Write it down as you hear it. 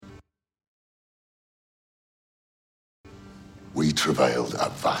We travailed a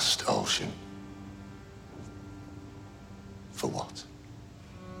vast ocean. For what?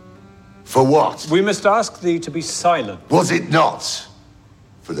 For what? We must ask thee to be silent. Was it not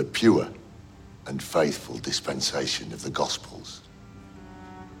for the pure and faithful dispensation of the Gospels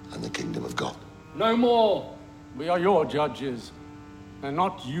and the kingdom of God? No more. We are your judges, and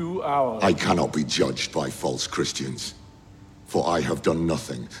not you ours. I cannot be judged by false Christians, for I have done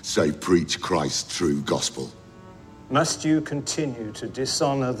nothing save preach Christ's true gospel. Must you continue to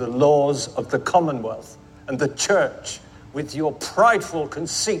dishonor the laws of the Commonwealth and the Church with your prideful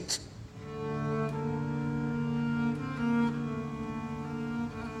conceit?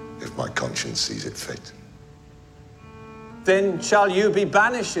 If my conscience sees it fit. Then shall you be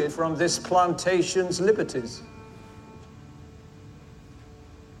banished from this plantation's liberties.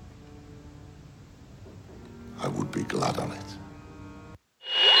 I would be glad on it.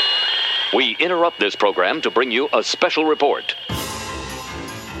 We interrupt this program to bring you a special report.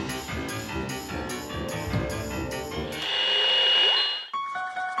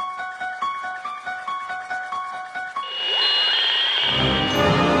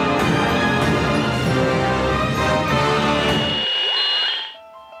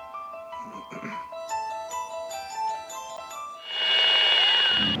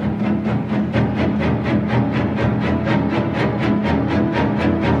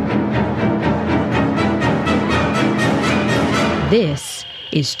 This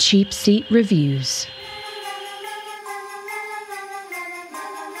is Cheap Seat Reviews.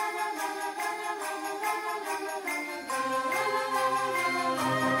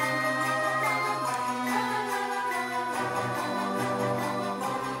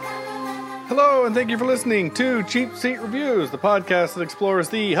 Hello, and thank you for listening to Cheap Seat Reviews, the podcast that explores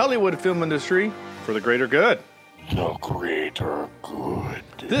the Hollywood film industry for the greater good. The greater good.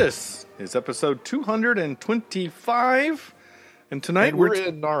 This is episode 225. And tonight we're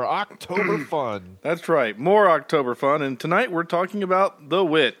in our October fun. That's right, more October fun. And tonight we're talking about The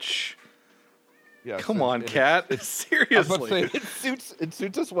Witch. Yes, Come on, cat. Seriously. It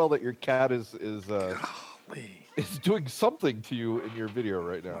suits us well that your cat is doing something to you in your video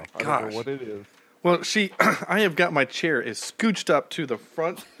right now. I don't know what it is. Well, I have got my chair as scooched up to the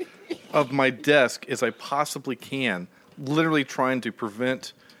front of my desk as I possibly can, literally trying to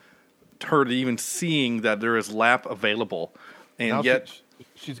prevent her to even seeing that there is lap available. And now yet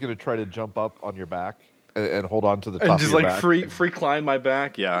she's going to try to jump up on your back and hold on to the top and just of your like back. free climb my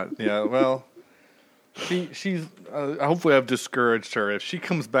back. Yeah. Well, she's hopefully I've discouraged her. If she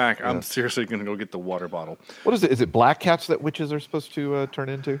comes back, I'm seriously going to go get the water bottle. What is it? Is it black cats that witches are supposed to turn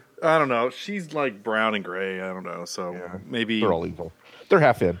into? I don't know. She's like brown and gray. I don't know. So maybe they're all evil. They're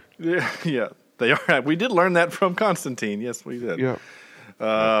half in. Yeah, they are. We did learn that from Constantine. Yes, we did. Yeah.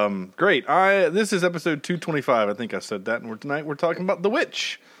 Great. This is episode 225. I think I said that. And tonight we're talking about The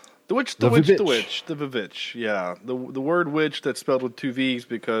Witch. The Witch. The Vivitch. Yeah. The word witch that's spelled with two V's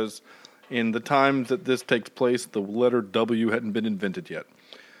because in the time that this takes place, the letter W hadn't been invented yet.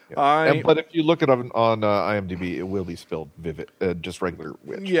 Yeah. But if you look it up on IMDb, it will be spelled just regular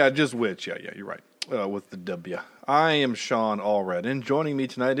witch. Yeah, just witch. Yeah, you're right. With the W. I am Sean Allred, and joining me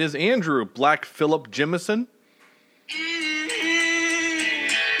tonight is Andrew Black Phillip Jemison.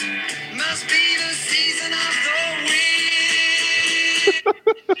 Must be the season of the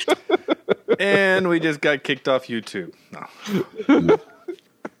wind. And we just got kicked off YouTube. No.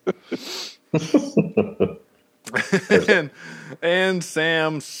 and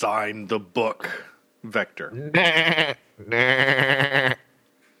Sam signed the book. Vector.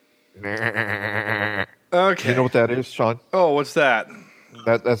 Okay. You know what that is, Sean? Oh, what's that?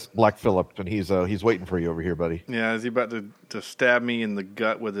 That's Black Phillip, and he's waiting for you over here, buddy. Yeah, is he about to stab me in the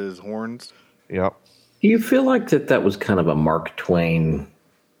gut with his horns? Yep. Do you feel like that was kind of a Mark Twain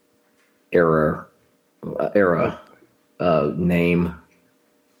era name?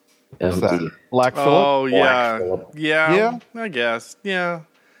 Black Phillip? Oh, yeah. Phillip. Yeah, I guess. Yeah.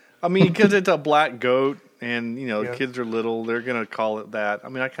 I mean, because it's a black goat, and, kids are little, they're going to call it that. I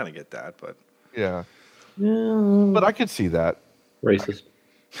mean, I kind of get that, but... Yeah. But I could see that. Racist.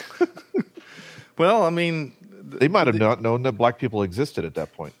 Well, I mean... They might have not known that black people existed at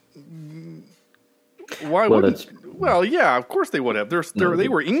that point. Why wouldn't... Well, yeah, of course they would have. They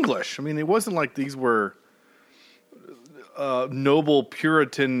were English. I mean, it wasn't like these were noble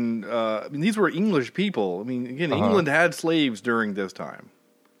Puritan... these were English people. I mean, again, England had slaves during this time.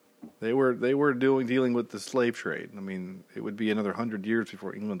 They were dealing with the slave trade. I mean, it would be another 100 years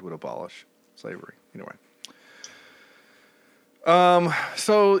before England would abolish slavery. Anyway.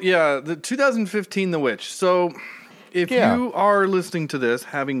 So yeah, the 2015 The Witch. So if you are listening to this,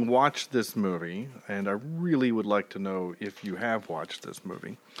 having watched this movie, and I really would like to know if you have watched this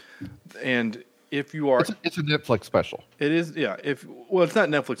movie, and if you are, it's a Netflix special. It is, yeah. It's not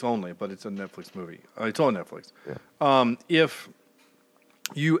Netflix only, but it's a Netflix movie. It's on Netflix. Yeah. If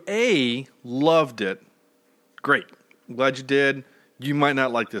you loved it, great. I'm glad you did. You might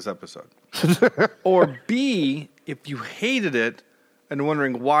not like this episode. Or B, if you hated it and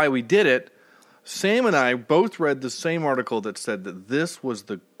wondering why we did it, Sam and I both read the same article that said that this was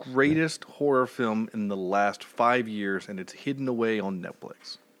the greatest horror film in the last 5 years, and it's hidden away on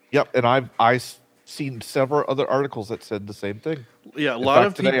Netflix. Yep, and I've seen several other articles that said the same thing. Yeah, a lot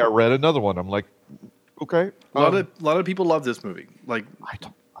of today people. I read another one. I'm like, okay. A lot of people love this movie. Like, I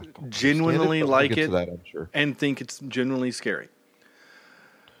don't genuinely like it, that, I'm sure. and think it's genuinely scary.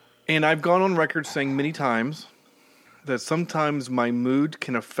 And I've gone on record saying many times that sometimes my mood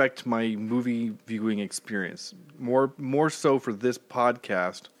can affect my movie viewing experience more so for this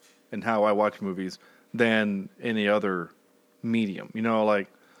podcast and how I watch movies than any other medium. You know, like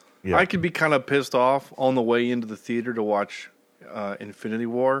I could be kind of pissed off on the way into the theater to watch Infinity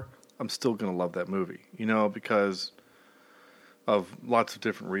War. I'm still going to love that movie, you know, because of lots of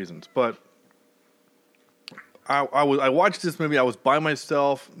different reasons. But I watched this movie. I was by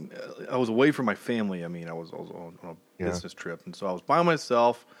myself. I was away from my family. I mean, I was on a business trip, and so I was by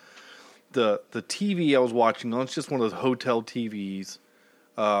myself. The TV I was watching on, it's just one of those hotel TVs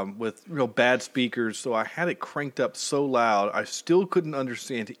with bad speakers. So I had it cranked up so loud, I still couldn't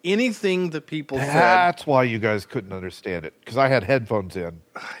understand anything that people said. That's why you guys couldn't understand it, because I had headphones in.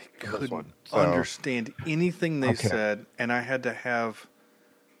 I couldn't understand anything they said, and I had to have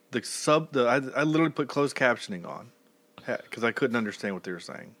I literally put closed captioning on because I couldn't understand what they were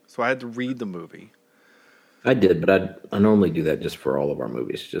saying. So I had to read the movie. I did, but I normally do that just for all of our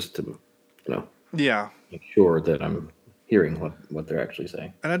movies, just to, make sure that I'm hearing what they're actually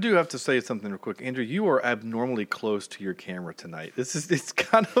saying. And I do have to say something real quick. Andrew, you are abnormally close to your camera tonight. It is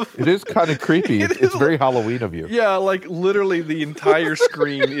kind of creepy. It's very Halloween of you. Yeah, like literally the entire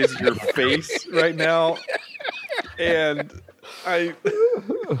screen is your face right now. And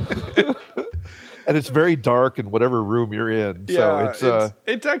and it's very dark in whatever room you're in. Yeah, so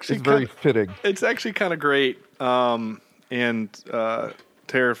it's actually very fitting. It's actually kind of great and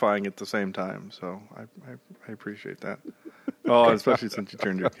terrifying at the same time. So I appreciate that. Oh, especially since you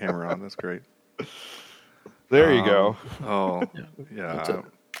turned your camera on. That's great. There you go. Oh, yeah.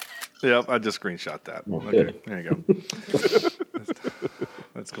 Yep, I just screenshot that. Okay, there you go.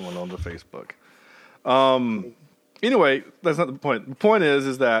 That's going on to Facebook. Anyway, that's not the point. The point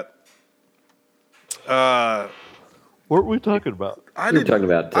is that what were we talking about? I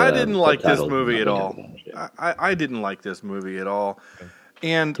didn't like this movie at all. I didn't like this movie at all.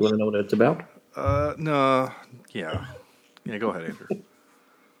 And do you want to know what it's about? No. Yeah. Yeah, go ahead, Andrew.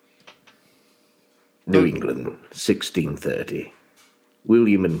 New England, 1630.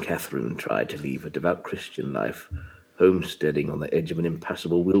 William and Catherine tried to leave a devout Christian life, homesteading on the edge of an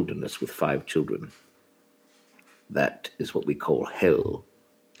impassable wilderness with 5 children. That is what we call hell.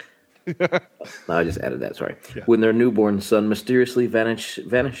 I just added that, sorry. Yeah. When their newborn son mysteriously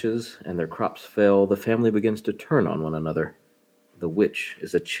vanishes and their crops fail, the family begins to turn on one another. The Witch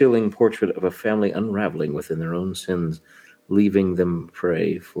is a chilling portrait of a family unraveling within their own sins, leaving them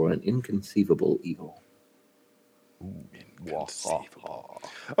prey for an inconceivable evil. Inconceivable.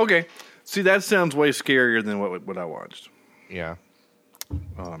 Okay, see, that sounds way scarier than what I watched. Yeah,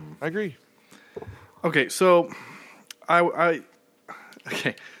 I agree. Okay, so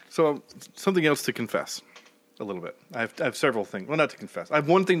so something else to confess a little bit. I have several things. Well, not to confess. I have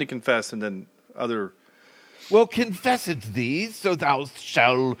one thing to confess, and then other. Well, confess it thee, so thou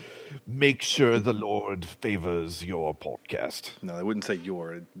shall make sure the Lord favors your podcast. No, I wouldn't say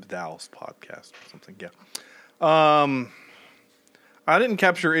your, thou's podcast or something. Yeah. I didn't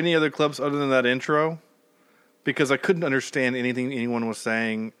capture any other clips other than that intro because I couldn't understand anything anyone was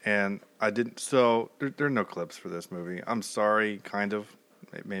saying, and I didn't. So there are no clips for this movie. I'm sorry, kind of,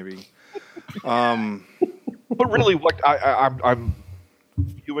 maybe. But really, what I'm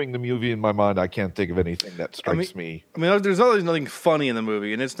viewing the movie in my mind, I can't think of anything that strikes me. I mean, there's always nothing funny in the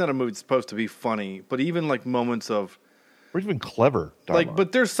movie, and it's not a movie that's supposed to be funny. But even like moments of, or even clever, dialogue.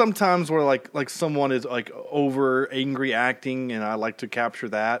 but there's some times where like someone is like over angry acting, and I like to capture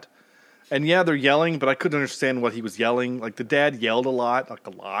that. And yeah, they're yelling, but I couldn't understand what he was yelling. Like the dad yelled a lot,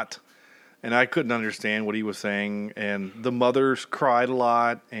 and I couldn't understand what he was saying. And the mothers cried a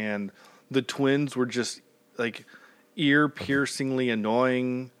lot, and the twins were just like ear-piercingly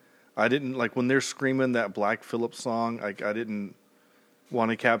annoying. I didn't like when they're screaming that Black Phillip song. I didn't want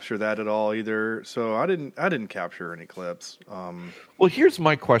to capture that at all either. So I didn't capture any clips. Well, here's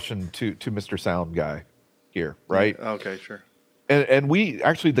my question to Mr. Sound Guy here, right? Okay, sure. And we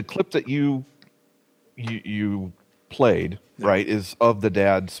actually, the clip that you played, right, is of the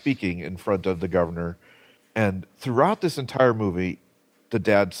dad speaking in front of the governor. And throughout this entire movie, the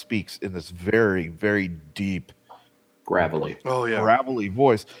dad speaks in this very, very deep, Gravelly. Oh yeah. gravelly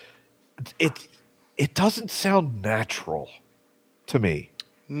voice. It doesn't sound natural to me.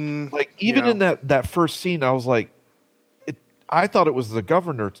 Like even in that first scene, I was like, I thought it was the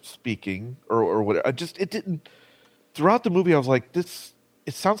governor speaking or whatever. It didn't. Throughout the movie, I was like, this.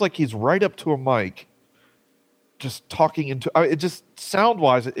 It sounds like he's right up to a mic, just talking into. It just sound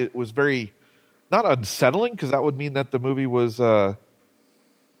wise, it was very not unsettling because that would mean that the movie was.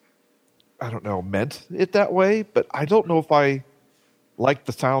 I don't know, meant it that way, but I don't know if I like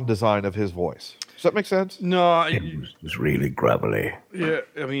the sound design of his voice. Does that make sense? No, It was really gravelly. yeah.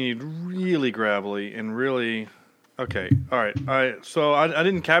 I mean, really gravelly and really. Okay, all right. So I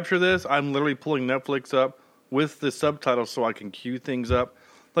didn't capture this. I'm literally pulling Netflix up with the subtitles so I can cue things up.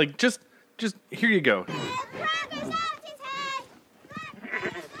 Like just here you go.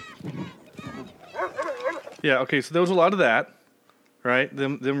 Yeah. Okay. So there was a lot of that. Right,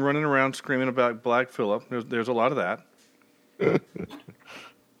 them running around screaming about Black Phillip. There's a lot of that,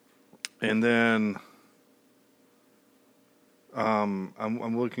 and then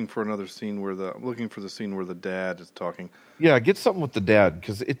I'm looking for another scene where the scene where the dad is talking. Yeah, get something with the dad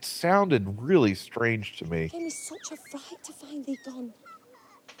because it sounded really strange to me. It is such a fright to find thee gone.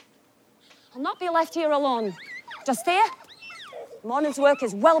 I'll not be left here alone. Just there. Morning's work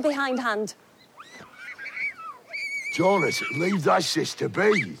is well behindhand. Jonas, leave thy sister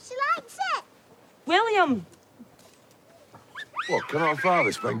be. She likes it. William. What, can our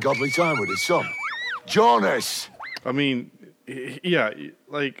father spend godly time with his son? Jonas! I mean, yeah,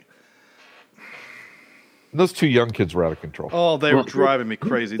 like... Those two young kids were out of control. Oh, they were driving me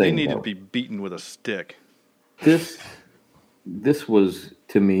crazy. They Thing, needed to though. be beaten with a stick. This was,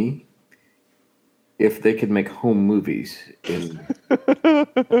 to me, if they could make home movies in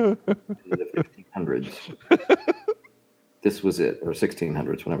the 1500s, this was it, or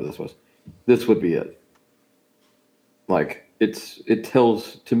 1600s, whenever this was. This would be it. Like, it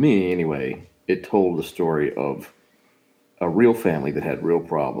tells, to me anyway, it told the story of a real family that had real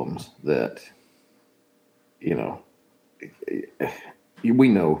problems that, you know, we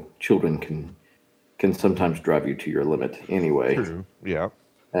know children can sometimes drive you to your limit anyway. True. Yeah.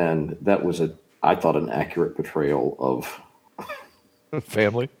 And that was I thought an accurate portrayal of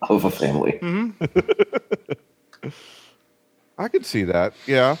Family. of a family. I could see that.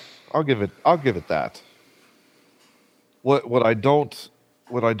 Yeah, I'll give it that. What I don't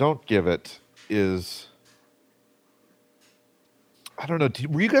give it is, I don't know.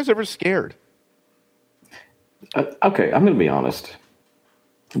 Were you guys ever scared? Okay, I'm going to be honest.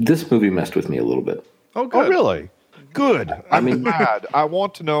 This movie messed with me a little bit. Oh, good. Oh, really? Good. I'm glad. I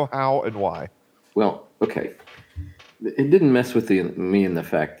want to know how and why. Well, okay. It didn't mess with me in the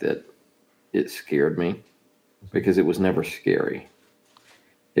fact that it scared me, because it was never scary.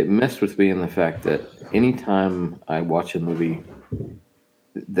 It messed with me in the fact that anytime I watch a movie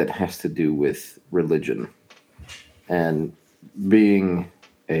that has to do with religion and being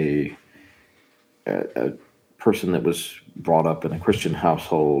a person that was brought up in a Christian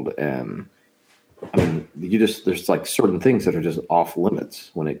household, and I mean, there's like certain things that are just off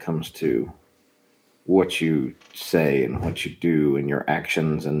limits when it comes to what you say and what you do and your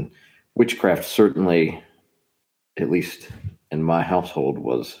actions. And witchcraft certainly, at least in my household,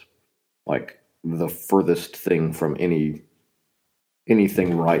 was like the furthest thing from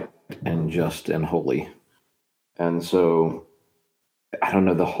anything right and just and holy. And so, I don't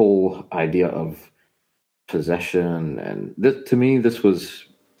know, the whole idea of possession, and to me, this was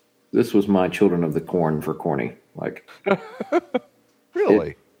my Children of the Corn for corny. Like,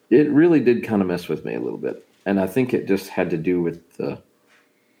 Really? It really did kind of mess with me a little bit. And I think it just had to do with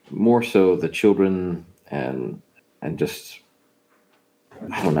more so the children and just,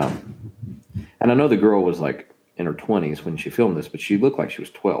 I don't know. And I know the girl was like in her 20s when she filmed this, but she looked like she was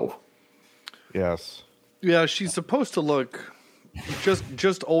 12. Yes. Yeah, she's supposed to look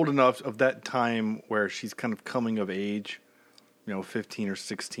just old enough of that time where she's kind of coming of age, 15 or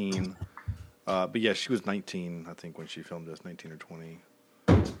 16. But yeah, she was 19, I think, when she filmed this, 19 or 20.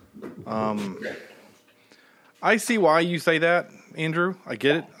 I see why you say that, Andrew. I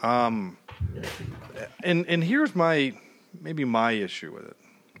get it. And here's my issue with it.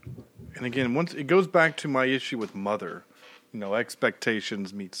 And again, once it goes back to my issue with Mother,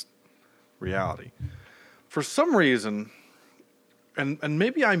 expectations meets reality. For some reason, and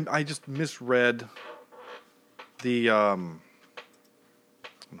maybe I just misread the. I don't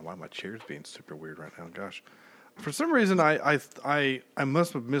know why my chair's being super weird right now. Gosh, for some reason I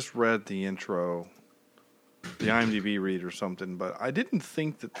must have misread the intro, the IMDb read or something. But I didn't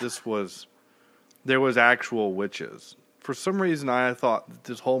think that there was actual witches. For some reason, I thought that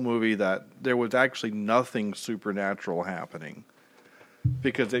this whole movie that there was actually nothing supernatural happening,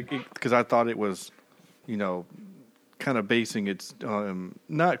 because I thought it was, kind of basing its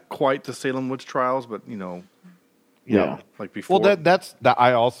not quite the Salem witch trials, but like before. Well, that's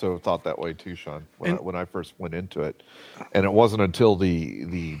I also thought that way too, Sean. When I first went into it, and it wasn't until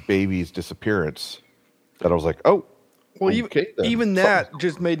the baby's disappearance that I was like, oh, well, okay, even that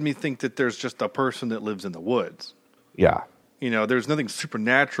just made me think that there's just a person that lives in the woods. Yeah. There's nothing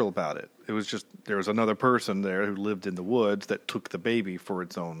supernatural about it. It was just there was another person there who lived in the woods that took the baby for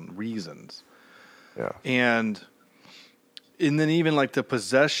its own reasons. Yeah. And then even like the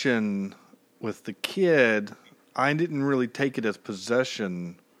possession with the kid, I didn't really take it as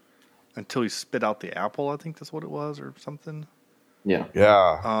possession until he spit out the apple. I think that's what it was, or something. Yeah.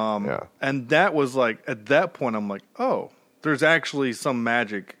 Yeah. Yeah. And that was like, at that point, I'm like, oh, there's actually some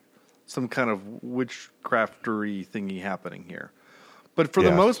magic, some kind of witchcraftery thingy happening here. But for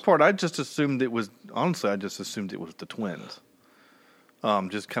the most part, I just assumed it was the twins.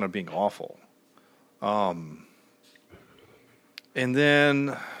 Just kind of being awful. And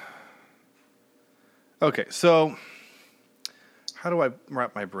then, okay, so how do I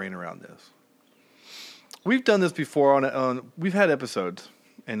wrap my brain around this? We've done this before we've had episodes,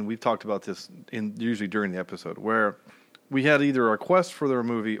 and we've talked about this usually during the episode, where we had either a request for the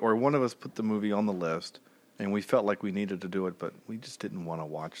movie or one of us put the movie on the list, and we felt like we needed to do it, but we just didn't want to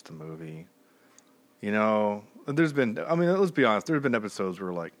watch the movie. Let's be honest, there's been episodes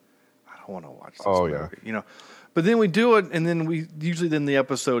where we're like, I don't want to watch this movie. But then we do it, and then the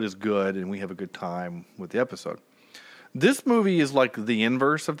episode is good, and we have a good time with the episode. This movie is like the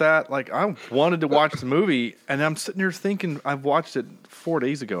inverse of that. Like, I wanted to watch the movie, and I'm sitting here thinking I've watched it 4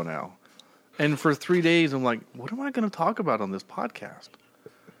 days ago now. And for 3 days, I'm like, what am I going to talk about on this podcast?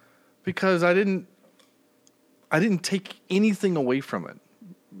 Because I didn't take anything away from it.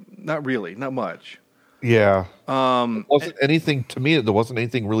 Not really, not much. Yeah. It wasn't anything, to me, there wasn't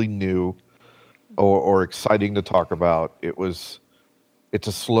anything really new or exciting to talk about. It's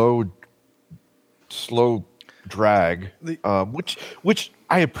a slow drag, which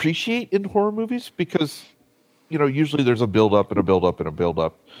I appreciate in horror movies, because usually there's a build up and a build up and a build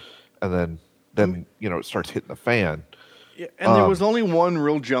up, and then it starts hitting the fan. Yeah, and there was only one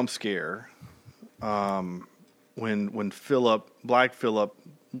real jump scare when Black Phillip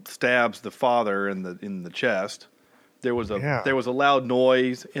stabs the father in the chest. There was a loud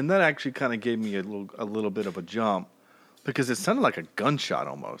noise, and that actually kind of gave me a little bit of a jump, because it sounded like a gunshot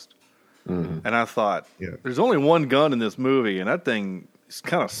almost. Mm-hmm. And I thought, there's only one gun in this movie, and that thing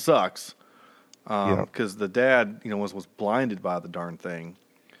kind of sucks, because the dad, was blinded by the darn thing.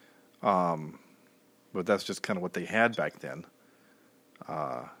 But that's just kind of what they had back then.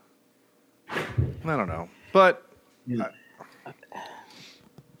 I don't know, but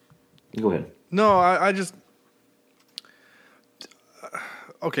go ahead. No, I just.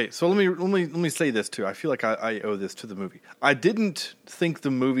 Okay, so let me say this too. I feel like I owe this to the movie. I didn't think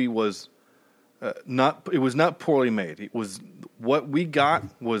the movie was not poorly made. It was, what we got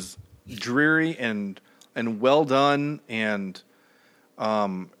was dreary and well done, and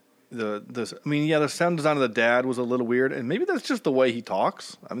the sound design of the dad was a little weird, and maybe that's just the way he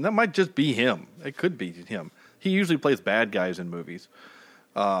talks. I mean, that might just be him. It could be him. He usually plays bad guys in movies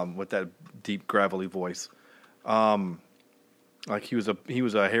with that deep gravelly voice. Like he was a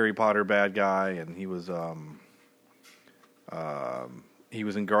Harry Potter bad guy, and he was in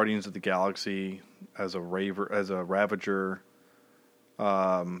Guardians of the Galaxy as a Ravager.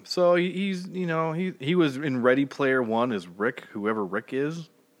 So he was in Ready Player One as Rick, whoever Rick is.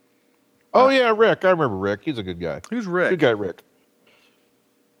 Oh yeah, Rick. I remember Rick. He's a good guy. Who's Rick? Good guy, Rick.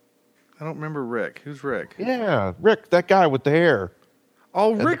 I don't remember Rick. Who's Rick? Yeah, Rick, that guy with the hair.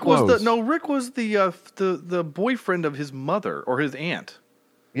 Oh, Rick was the boyfriend of his mother or his aunt.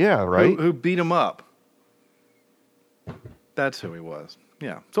 Yeah, right. Who beat him up. That's who he was.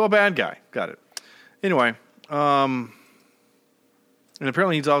 Yeah. So a bad guy. Got it. Anyway, and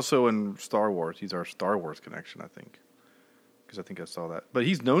apparently he's also in Star Wars. He's our Star Wars connection, I think. Because I think I saw that. But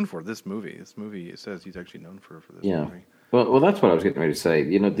he's known for this movie. This movie, it says he's actually known for this movie. Well, that's what I was getting ready to say.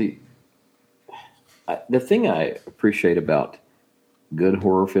 The thing I appreciate about good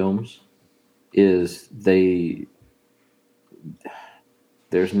horror films is there's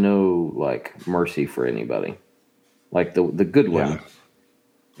no mercy for anybody. Like the good one,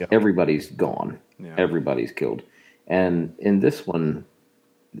 Yeah. everybody's gone. Yeah. Everybody's killed. And in this one,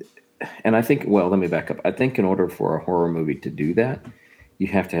 and I think, well, let me back up. I think in order for a horror movie to do that, you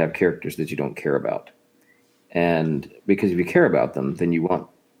have to have characters that you don't care about. And because if you care about them, then you want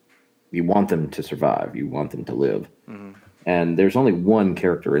them to survive. You want them to live. Mm-hmm. And there's only one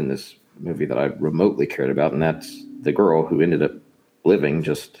character in this movie that I remotely cared about, and that's the girl who ended up living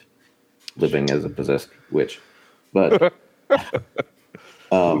as a possessed witch. But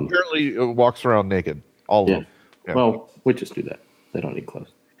apparently walks around naked. All of them. Yeah. Well, witches do that. They don't need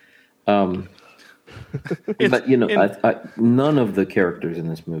clothes. But none of the characters in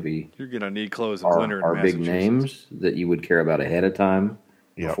this movie You're gonna need clothes in winter in are big Massachusetts. names that you would care about ahead of time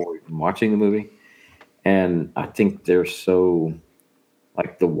before even watching the movie. And I think they're so,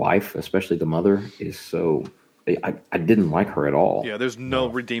 like the wife, especially the mother, is so. I didn't like her at all. Yeah, there's no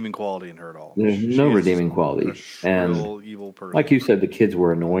redeeming quality in her at all. There's no redeeming quality. A shrill, evil person. Like you said, the kids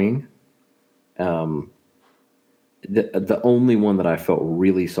were annoying. The only one that I felt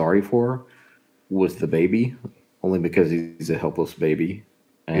really sorry for was the baby, only because he's a helpless baby.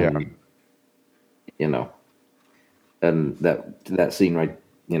 And, and that scene right,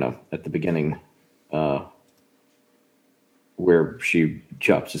 at the beginning, where she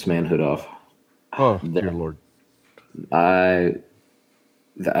chops his manhood off. Oh, dear Lord. I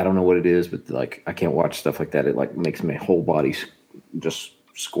don't know what it is, but like I can't watch stuff like that. It like makes my whole body just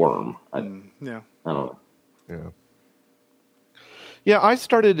squirm. I don't know. Yeah. Yeah, I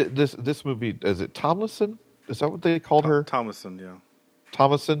started this movie. Is it Tomlinson? Is that what they called her? Thomason, yeah.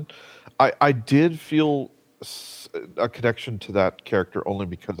 Thomason. I did feel a connection to that character only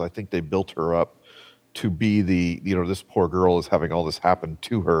because I think they built her up to be this poor girl is having all this happen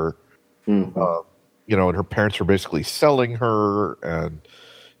to her. Mm-hmm. And her parents are basically selling her, and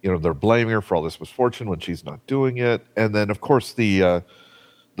they're blaming her for all this misfortune when she's not doing it. And then, of course, the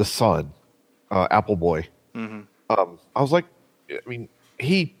son, Apple Boy. Mm-hmm. I was like, I mean,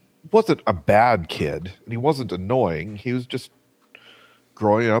 he wasn't a bad kid, and he wasn't annoying. He was just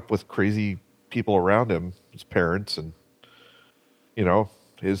growing up with crazy people around him, his parents, and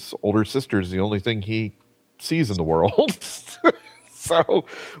his older sister is the only thing he sees in the world. So,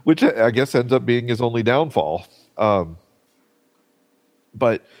 which I guess ends up being his only downfall.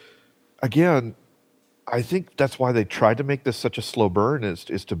 But again, I think that's why they tried to make this such a slow burn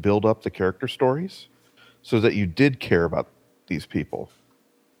is to build up the character stories so that you did care about these people.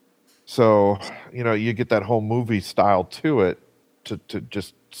 So, you get that whole movie style to it to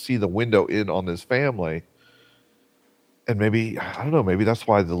just see the window in on this family. And maybe, I don't know, maybe that's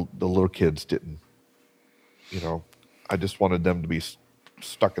why the little kids didn't, I just wanted them to be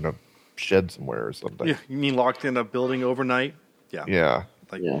stuck in a shed somewhere or something. Yeah, you mean locked in a building overnight? Yeah. Yeah.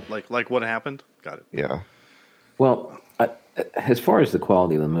 Like what happened? Got it. Yeah. Well, as far as the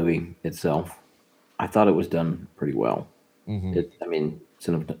quality of the movie itself, I thought it was done pretty well. Mm-hmm.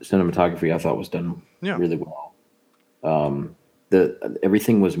 Cinematography I thought was done Yeah. really well.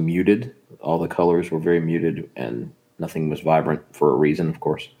 Everything was muted. All the colors were very muted, and nothing was vibrant for a reason, of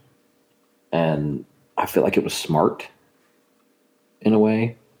course. And I feel like it was smart in a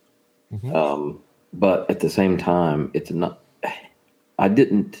way. Mm-hmm. But at the same time, it's not. I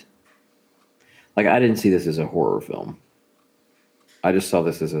didn't see this as a horror film. I just saw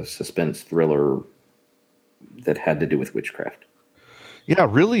this as a suspense thriller that had to do with witchcraft. Yeah,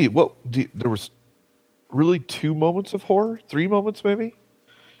 really. There was really 2 moments of horror, 3 moments maybe.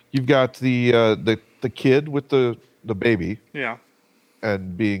 You've got the kid with the baby, Yeah.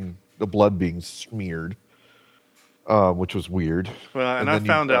 and the blood being smeared, which was weird. Well, and I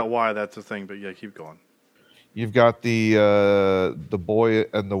found out why that's a thing, but yeah, keep going. You've got the boy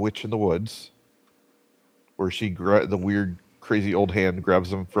and the witch in the woods, where the weird, crazy old hand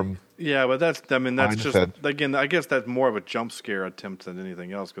grabs him from. Yeah, but that's just head. again. I guess that's more of a jump scare attempt than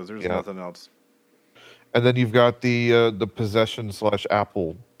anything else because there's nothing else. And then you've got the possession /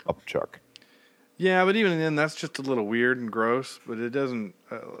 apple upchuck. Yeah, but even then, that's just a little weird and gross. But it doesn't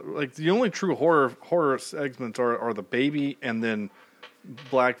like the only true horror segments are the baby and then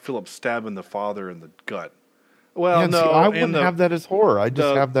Black Phillip stabbing the father in the gut. Well, no, I wouldn't have that as horror. I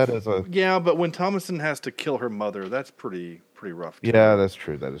just have that as a. Yeah, but when Thomason has to kill her mother, that's pretty rough. Too. Yeah, that's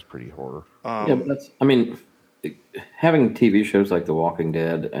true. That is pretty horror. Yeah, but having TV shows like The Walking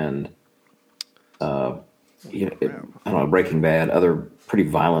Dead and I don't know, Breaking Bad, other pretty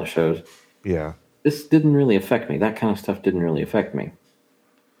violent shows. Yeah. This didn't really affect me. That kind of stuff didn't really affect me.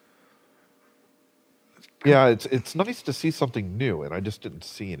 Yeah, it's nice to see something new, and I just didn't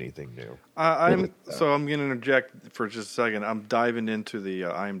see anything new. So I'm going to interject for just a second. I'm diving into the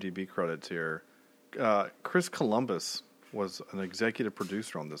IMDb credits here, Chris Columbus was an executive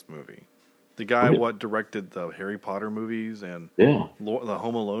producer on this movie. The guy what directed the Harry Potter movies and the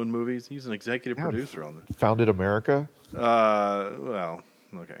Home Alone movies. He's an executive producer on this. Founded America? Well,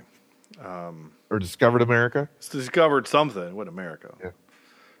 okay. Or discovered America? Discovered something. What America? Yeah.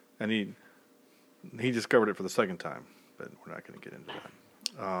 And he discovered it for the second time, but we're not going to get into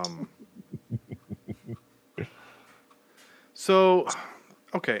that. So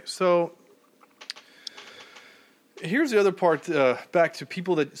here's the other part. Back to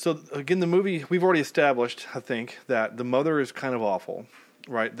people that. So again, the movie we've already established. I think that the mother is kind of awful,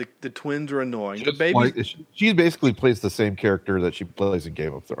 right? The twins are annoying. The baby. She basically plays the same character that she plays in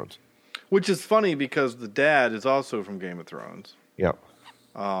Game of Thrones, which is funny because the dad is also from Game of Thrones. Yep.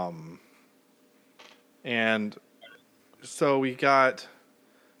 And so we got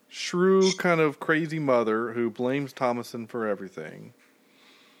shrew, kind of crazy mother who blames Thomasin for everything,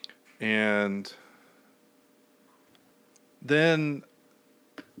 and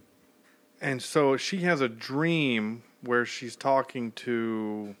so she has a dream where she's talking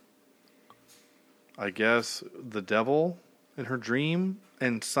to, I guess, the devil in her dream,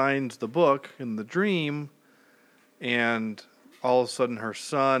 and signs the book in the dream, and all of a sudden her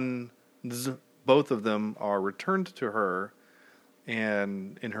son, both of them are returned to her,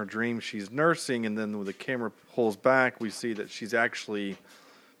 and in her dream she's nursing, and then when the camera pulls back, we see that she's actually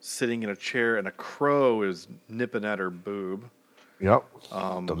sitting in a chair and a crow is nipping at her boob. Yep.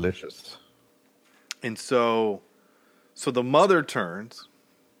 Delicious. And so the mother turns,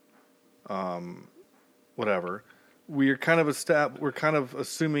 whatever. We're kind of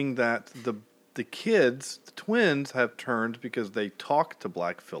assuming that the kids, the twins, have turned because they talked to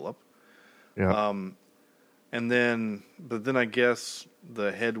Black Phillip. Yeah. But then I guess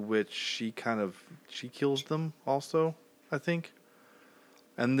the head witch, she kills them also, I think.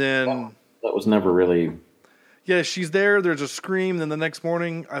 And then that was never really. Yeah, she's there. There's a scream. Then the next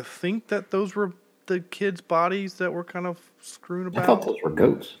morning, I think that those were the kids' bodies that were kind of screwing about. I thought those were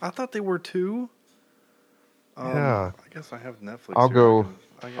goats. I thought they were too. Yeah. I guess I have Netflix. I'll go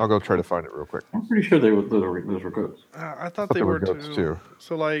try to find it real quick. I'm pretty sure those were goats. I thought they were goats too.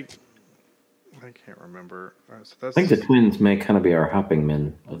 So I can't remember. So I think the twins may kind of be our hopping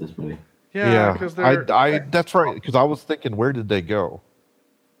men of this movie. Yeah, because that's right. Because I was thinking, where did they go?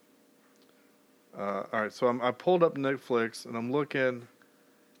 All right, so I pulled up Netflix and I'm looking.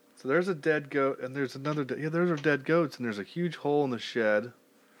 So there's a dead goat and there's another. Those are dead goats and there's a huge hole in the shed.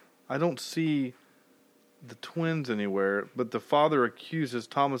 I don't see the twins anywhere, but the father accuses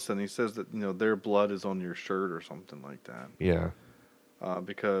Thomasin. He says that their blood is on your shirt or something like that. Yeah.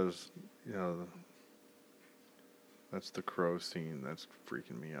 Because that's the crow scene. That's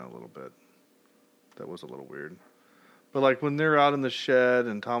freaking me out a little bit. That was a little weird. But when they're out in the shed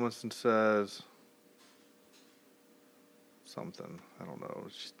and Thomasin says something, I don't know.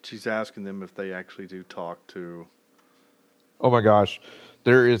 She's asking them if they actually do talk to. Oh my gosh,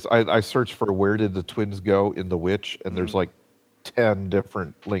 there is. I searched for where did the twins go in The Witch, and there's 10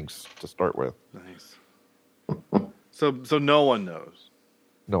 different links to start with. Nice. So no one knows.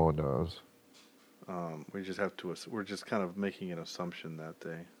 No one knows. We just have to. We're just kind of making an assumption that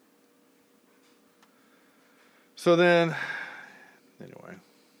they. So then, anyway,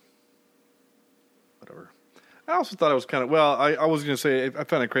 whatever. I also thought it was kind of, I was going to say, I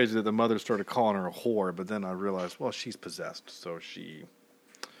found it crazy that the mother started calling her a whore, but then I realized, she's possessed, so she's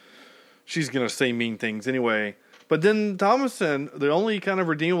going to say mean things anyway. But then Thomasin, the only kind of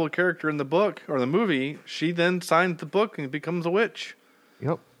redeemable character in the book, or the movie, she then signs the book and becomes a witch.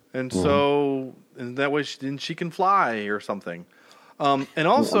 Yep. And so, and that way she can fly or something. And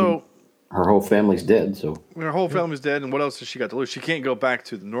also... her whole family's dead, so... Her whole family's dead, and what else has she got to lose? She can't go back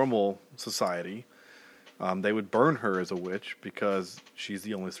to the normal society. They would burn her as a witch because she's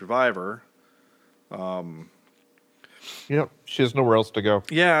the only survivor. Yep, she has nowhere else to go.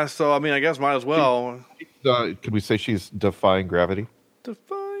 Yeah, so, I guess might as well. Could we say she's defying gravity?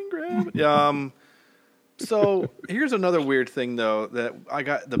 Defying gravity. So, here's another weird thing, though, that I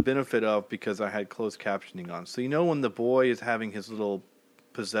got the benefit of because I had closed captioning on. So, when the boy is having his little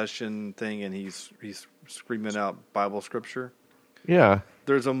possession thing and he's screaming out Bible scripture? Yeah.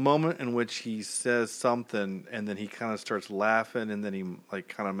 There's a moment in which he says something and then he kind of starts laughing and then he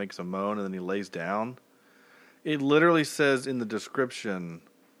kind of makes a moan and then he lays down. It literally says in the description,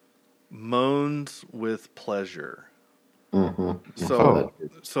 moans with pleasure. Mm-hmm. So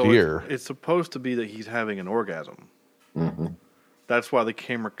it's supposed to be that he's having an orgasm. Mm-hmm. That's why the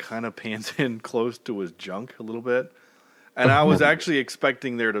camera kind of pans in close to his junk a little bit. And I was actually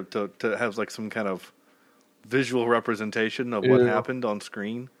expecting there to have some kind of visual representation of what happened on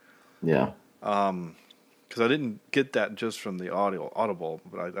screen. Yeah. because I didn't get that just from the audible,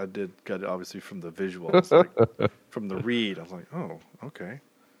 but I did get it obviously from the visuals, like, from the read. I was like, oh, okay.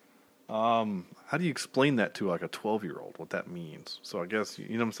 How do you explain that to like a 12-year-old, what that means? So I guess, you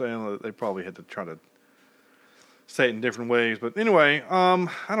know what I'm saying? They probably had to try to say it in different ways. But anyway, I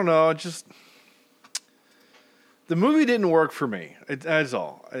don't know. The movie didn't work for me. That's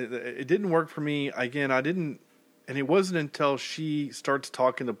all. It didn't work for me. Again, and it wasn't until she starts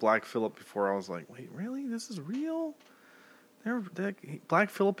talking to Black Phillip before I was like, wait, really? This is real? Black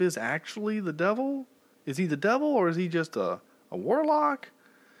Phillip is actually the devil? Is he the devil, or is he just a warlock?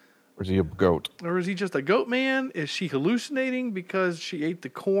 Or is he a goat? Or is he just a goat man? Is she hallucinating because she ate the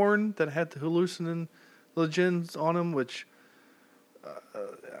corn that had the hallucinogens on him, which, I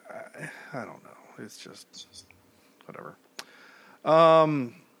don't know. It's just whatever.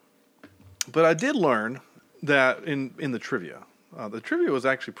 But I did learn that in the trivia was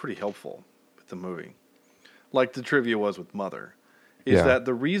actually pretty helpful with the movie. Like the trivia was with Mother. Is that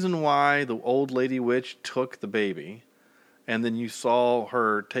the reason why the old lady witch took the baby, and then you saw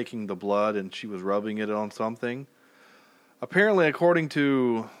her taking the blood and she was rubbing it on something? Apparently, according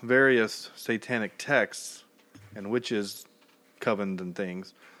to various satanic texts and witches' covens and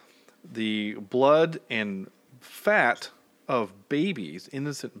things, the blood and fat of babies,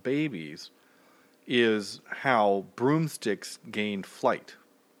 innocent babies, is how broomsticks gained flight.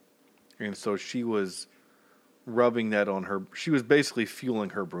 And so she was rubbing that on her. She was basically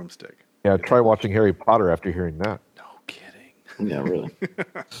fueling her broomstick. Yeah, try watching Harry Potter after hearing that. No kidding. Yeah, really.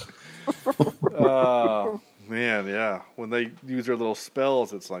 Man, yeah. When they use their little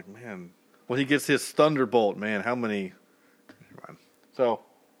spells, it's like, man. When he gets his thunderbolt, man, how many? So,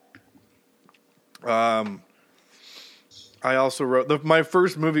 I also wrote my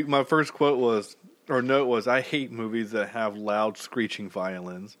first quote was, or note was, I hate movies that have loud screeching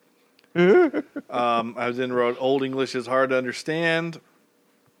violins. I then wrote, Old English is hard to understand.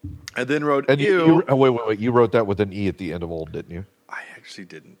 I then wrote, ew. Wait. You wrote that with an E at the end of old, didn't you? I actually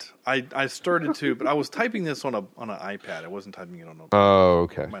didn't. I started to, but I was typing this on an iPad. I wasn't typing it on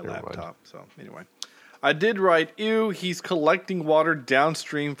my laptop. So anyway, I did write, ew, he's collecting water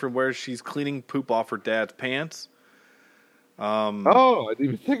downstream from where she's cleaning poop off her dad's pants. I didn't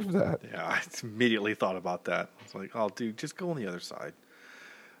even think of that. Yeah, I immediately thought about that. It's like, oh, dude, just go on the other side.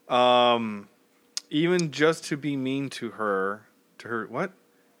 Even just to be mean to her, what?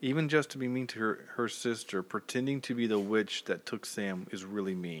 Even just to be mean to her sister, pretending to be the witch that took Sam is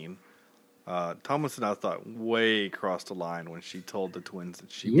really mean. Thomas and I thought way crossed the line when she told the twins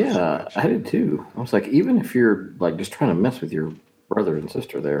that she was the witch. I did too. I was like, even if you're like just trying to mess with your brother and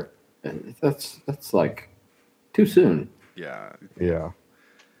sister there, that's like too soon. Yeah. Yeah.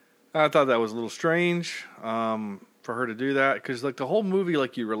 I thought that was a little strange for her to do that, because like the whole movie,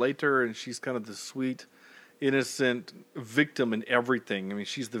 like you relate to her and she's kind of the sweet, innocent victim in everything. I mean,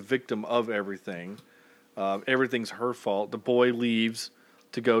 she's the victim of everything. Everything's her fault. The boy leaves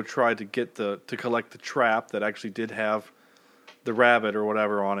to go try to get to collect the trap that actually did have the rabbit or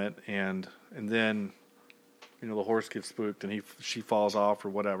whatever on it, and then, you know, the horse gets spooked and she falls off or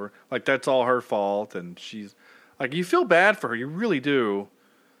whatever. Like that's all her fault, and she's like, you feel bad for her, you really do.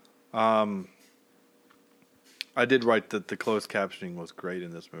 I did write that the closed captioning was great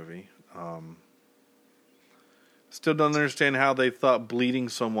in this movie. Still don't understand how they thought bleeding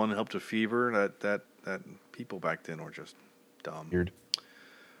someone helped a fever. That people back then were just dumb. Weird.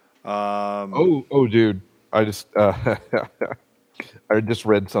 Dude, I just I just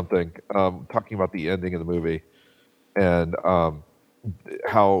read something talking about the ending of the movie and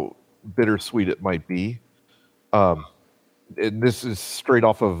how bittersweet it might be. And this is straight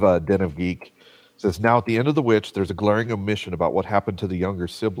off of Den of Geek. It says, now at the end of The Witch, there's a glaring omission about what happened to the younger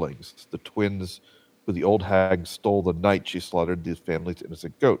siblings, the twins who the old hag stole the night she slaughtered the family's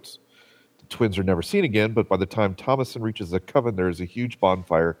innocent goats. The twins are never seen again, but by the time Thomasin reaches the coven, there is a huge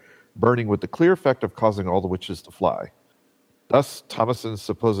bonfire burning with the clear effect of causing all the witches to fly. Thus, Thomasin's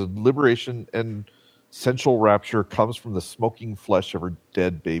supposed liberation and sensual rapture comes from the smoking flesh of her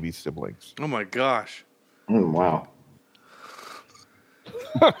dead baby siblings. Oh my gosh. Wow.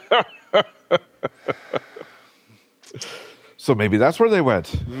 So maybe that's where they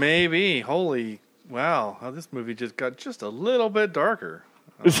went. Maybe. Holy wow. Oh, this movie just got just a little bit darker.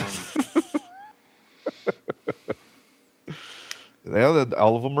 Yeah,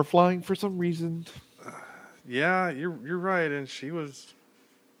 all of them are flying for some reason. Yeah, you're right, and she was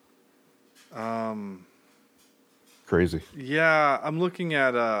crazy. Yeah, I'm looking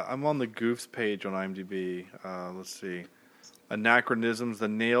at I'm on the Goofs page on IMDb. Let's see. Anachronisms: the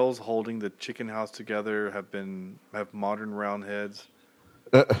nails holding the chicken house together have modern round heads.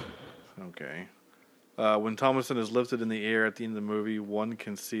 Okay. When Thomasin is lifted in the air at the end of the movie, one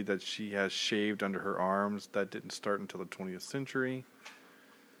can see that she has shaved under her arms. That didn't start until the 20th century.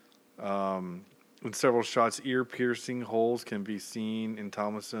 In several shots, ear-piercing holes can be seen in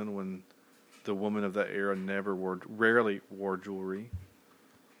Thomasin when the woman of that era rarely wore jewelry.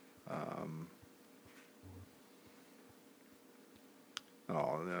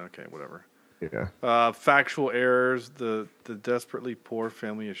 Okay, whatever. Yeah. Factual errors. The desperately poor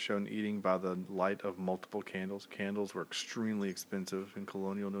family is shown eating by the light of multiple candles. Candles were extremely expensive in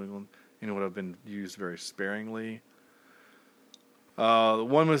colonial New England and would have been used very sparingly.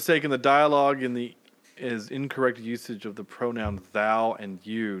 One mistake in the dialogue is incorrect usage of the pronoun thou and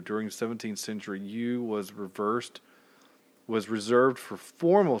you. During the 17th century, you was reserved for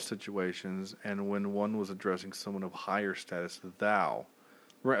formal situations, and when one was addressing someone of higher status, thou.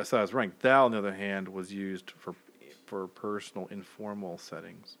 So as rank. Thou, on the other hand, was used for personal, informal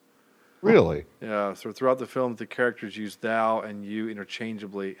settings. Really? Yeah, so throughout the film, the characters use thou and you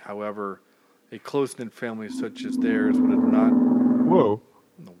interchangeably. However, a close-knit family such as theirs would have not... Whoa.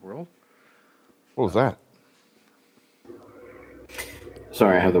 In the world? What was that?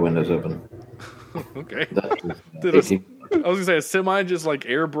 Sorry, I have the windows open. Okay. I was going to say, a semi just like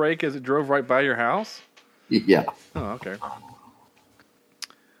air brake as it drove right by your house? Yeah. Oh, okay.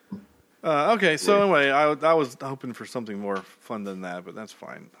 Okay, so anyway, I was hoping for something more fun than that, but that's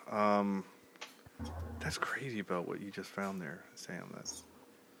fine. That's crazy about what you just found there, Sam.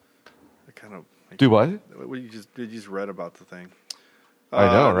 That kind of... Do what? What you just read about the thing. I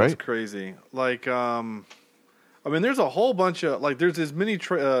know, right? That's crazy. Like, I mean, there's a whole bunch of, like, there's as many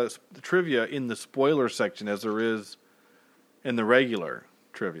trivia in the spoiler section as there is in the regular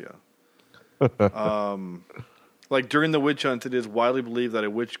trivia. Like, during the witch hunt, it is widely believed that a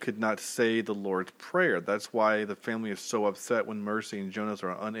witch could not say the Lord's Prayer. That's why the family is so upset when Mercy and Jonas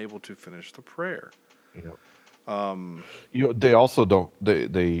are unable to finish the prayer. Yeah. They also don't,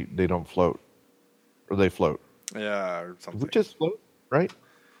 they don't float. Or they float. Yeah, or something. Witches float, right?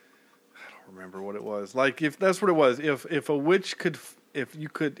 I don't remember what it was. Like, if that's what it was, if a witch could, if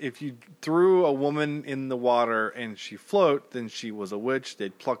you threw a woman in the water and she float, then she was a witch.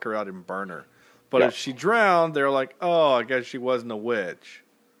 They'd pluck her out and burn her. But if she drowned, they're like, oh, I guess she wasn't a witch.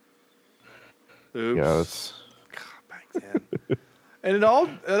 Oops. Yeah, that's... God, back then. And it all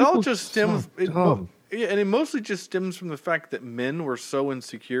just stems... and it mostly just stems from the fact that men were so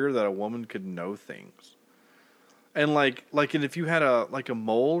insecure that a woman could know things. And and if you had a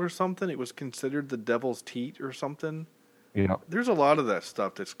mole or something, it was considered the devil's teat or something. Yeah. There's a lot of that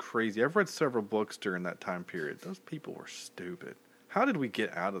stuff that's crazy. I've read several books during that time period. Those people were stupid. How did we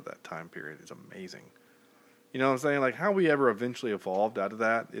get out of that time period is amazing. You know what I'm saying? Like, how we ever eventually evolved out of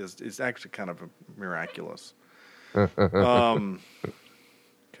that is actually kind of miraculous. Because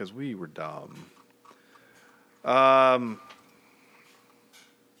we were dumb.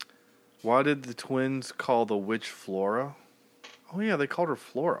 Why did the twins call the witch Flora? Oh, yeah, they called her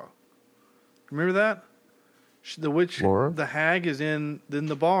Flora. Remember that? The witch, Flora? The hag is in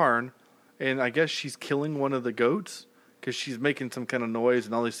the barn, and I guess she's killing one of the goats. Because she's making some kind of noise,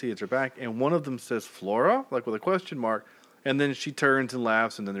 and all they see is her back. And one of them says, Flora? Like with a question mark. And then she turns and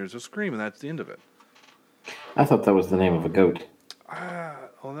laughs, and then there's a scream, and that's the end of it. I thought that was the name of a goat.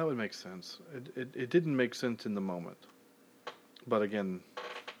 Well, that would make sense. It didn't make sense in the moment. But again,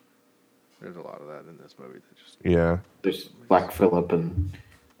 there's a lot of that in this movie. That just yeah. There's Black Phillip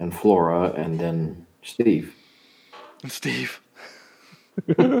and Flora, and then Steve. Steve.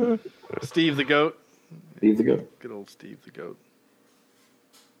 Steve the goat. Steve the goat. Good old Steve the goat.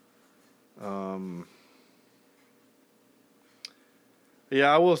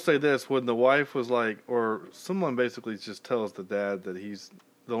 Yeah, I will say this. When the wife was like, or someone basically just tells the dad that he's,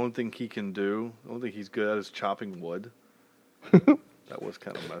 the only thing he can do, the only thing he's good at is chopping wood. That was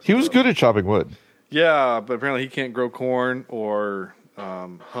kind of messed up. He was good at chopping wood. Yeah, but apparently he can't grow corn or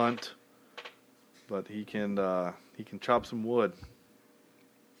hunt. But he can chop some wood.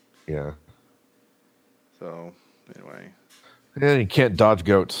 Yeah. So, anyway. And he can't dodge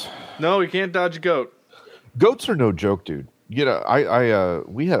goats. No, he can't dodge a goat. Goats are no joke, dude. You know,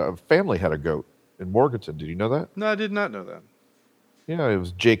 we had a family had a goat in Morganton. Did you know that? No, I did not know that. Yeah, it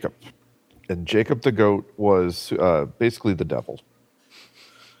was Jacob. And Jacob the goat was basically the devil.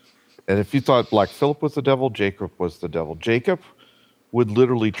 And if you thought Black Phillip was the devil, Jacob was the devil. Jacob would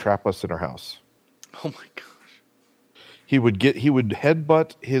literally trap us in our house. Oh my gosh. He would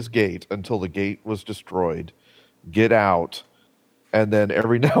headbutt his gate until the gate was destroyed, get out, and then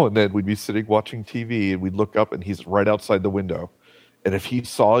every now and then we'd be sitting watching TV and we'd look up and he's right outside the window. And if he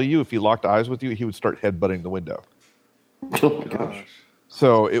saw you, if he locked eyes with you, he would start headbutting the window. Oh my gosh.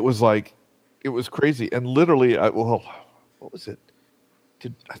 So it was crazy. And literally, what was it?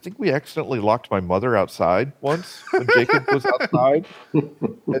 I think we accidentally locked my mother outside once when Jacob was outside,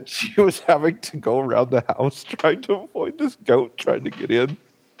 and she was having to go around the house trying to avoid this goat trying to get in.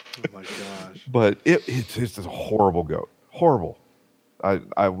 Oh my gosh! But it's a horrible goat. Horrible.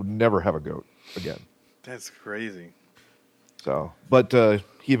 I would never have a goat again. That's crazy. So, but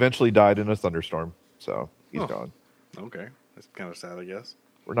he eventually died in a thunderstorm, so he's gone. Okay, that's kind of sad, I guess.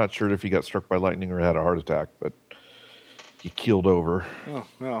 We're not sure if he got struck by lightning or had a heart attack, but he keeled over. Oh,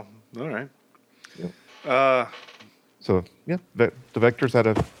 well, all right. Yeah. So, yeah, the Vectors had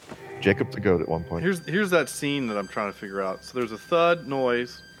a Jacob the goat at one point. Here's that scene that I'm trying to figure out. So there's a thud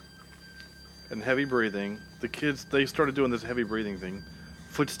noise and heavy breathing. The kids, they started doing this heavy breathing thing.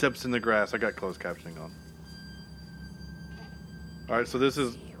 Footsteps in the grass. I got closed captioning on. All right, so this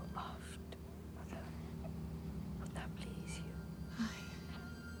is...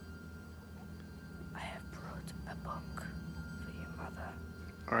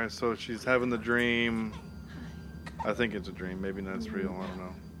 All right, so she's having the dream. I think it's a dream. Maybe that's real. I don't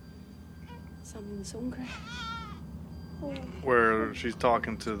know. Someone's hungry. Where she's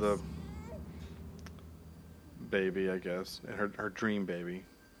talking to the baby, I guess, and her dream baby.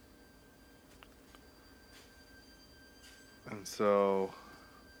 And so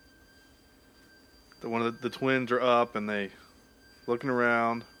one of the twins are up and they looking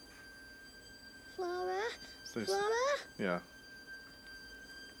around. Flora? So Flora? Yeah.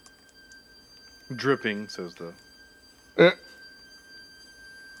 Dripping, says the...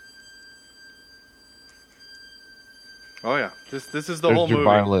 Oh yeah, this is the There's whole your movie.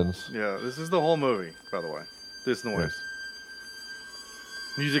 violins. Yeah, this is the whole movie, by the way. This noise.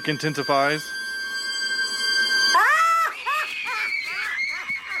 Music intensifies.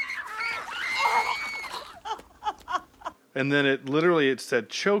 And then it said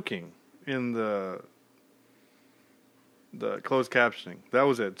choking in the closed captioning. That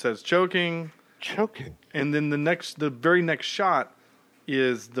was it. It says choking. Choking. And then the very next shot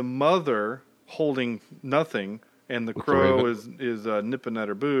is the mother holding nothing, and the crow is nipping at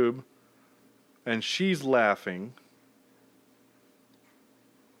her boob, and she's laughing.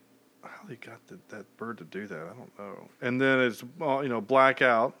 How they got that bird to do that, I don't know. And then it's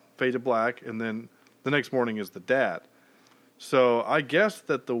blackout, fade to black, and then the next morning is the dad. So I guess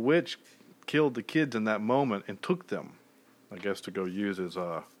that the witch killed the kids in that moment and took them, I guess, to go use as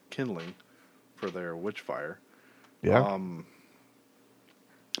kindling for their witch fire. Yeah.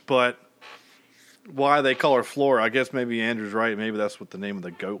 But why they call her Flora, I guess maybe Andrew's right. Maybe that's what the name of the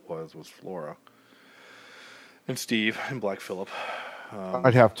goat was Flora. And Steve and Black Phillip.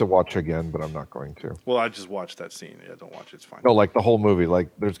 I'd have to watch again, but I'm not going to. Well, I just watched that scene. Yeah, don't watch it. It's fine. No, like the whole movie. Like,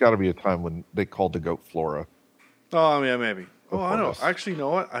 there's got to be a time when they called the goat Flora. Oh, yeah, maybe. Oh, I know. Actually, you know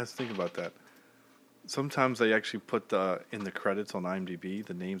what? I was thinking about that. Sometimes they actually put in the credits on IMDb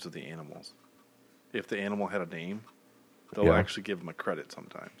the names of the animals. If the animal had a name, they'll actually give them a credit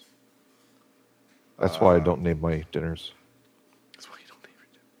sometimes. That's why I don't name my dinners. That's why you don't name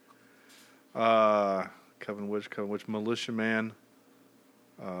your dinner. Coven Witch, Militia Man,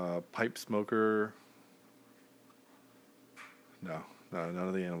 Pipe Smoker. No, none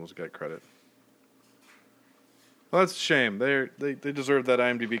of the animals got credit. Well, that's a shame. They deserve that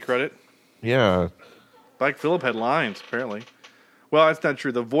IMDb credit. Yeah. Black Phillip had lines, apparently. Well, that's not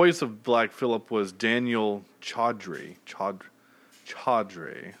true. The voice of Black Phillip was Daniel Chaudhry.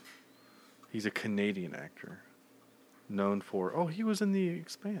 Chaudhry. He's a Canadian actor. Known for... Oh, he was in The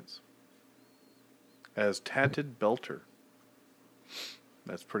Expanse. As Tatted Belter.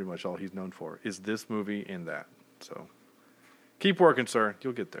 That's pretty much all he's known for. Is this movie and that. So, keep working, sir.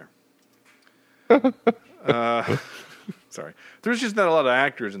 You'll get there. Sorry. There's just not a lot of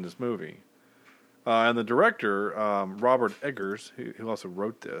actors in this movie. And the director, Robert Eggers, who also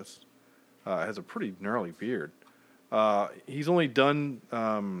wrote this, has a pretty gnarly beard. He's only directed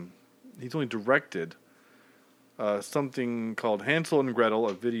something called Hansel and Gretel,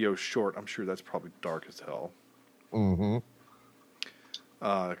 a video short. I'm sure that's probably dark as hell. Mm-hmm.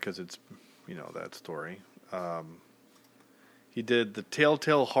 Because it's, that story. He did The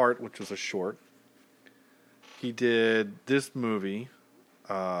Telltale Heart, which was a short. He did this movie.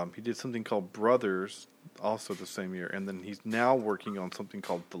 He did something called Brothers, also the same year. And then he's now working on something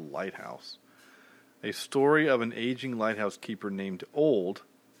called The Lighthouse. A story of an aging lighthouse keeper named Old,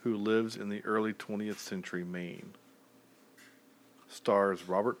 who lives in the early 20th century Maine. Stars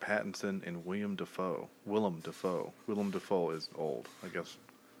Robert Pattinson and Willem Dafoe. Willem Dafoe is Old, I guess.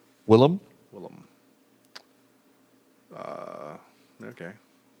 Willem. Okay.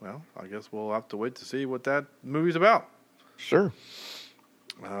 Well, I guess we'll have to wait to see what that movie's about. Sure.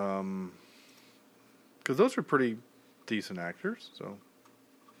 Because those are pretty decent actors. So,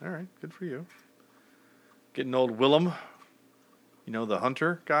 all right, good for you. Getting old Willem, the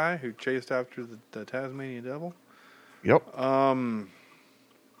hunter guy who chased after the Tasmanian devil. Yep.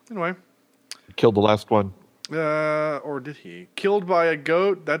 Anyway. Killed the last one. Or did he? Killed by a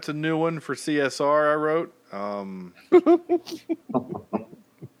goat. That's a new one for CSR, I wrote.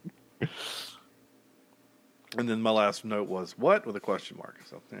 And then my last note was, what? With a question mark.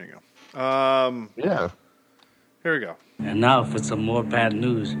 So, there you go. Yeah. Here we go. And now for some more bad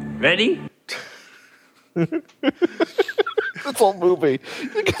news. Ready? This whole movie.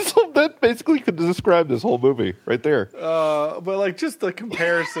 That basically could describe this whole movie right there. But just the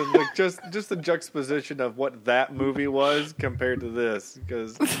comparison, just the juxtaposition of what that movie was compared to this.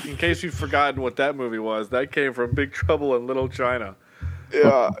 Because in case you've forgotten what that movie was, that came from Big Trouble in Little China.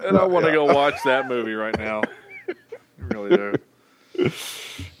 Yeah, and I want to go watch that movie right now. I really do.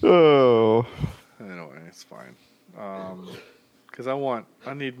 Oh. Anyway, it's fine. Because I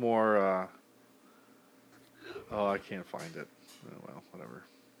need more. I can't find it. Oh, well, whatever.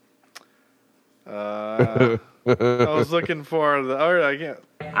 I was looking for all right, I can't.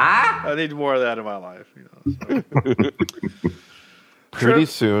 I need more of that in my life. So. Pretty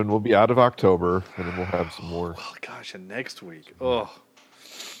soon, we'll be out of October, and then we'll have some more. Well, gosh, and next week. Oh.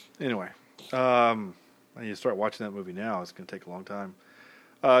 Anyway, I need to start watching that movie now. It's going to take a long time.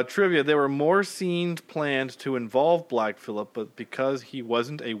 Trivia: there were more scenes planned to involve Black Phillip, but because he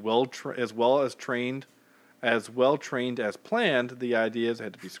wasn't as well trained as planned, the ideas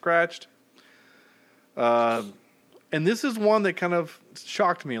had to be scratched. And this is one that kind of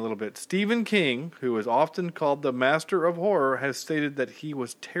shocked me a little bit. Stephen King, who is often called the master of horror, has stated that he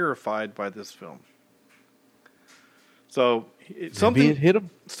was terrified by this film. So something it hit him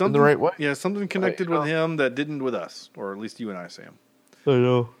in the right way. Yeah, something connected with him that didn't with us, or at least you and I, Sam. I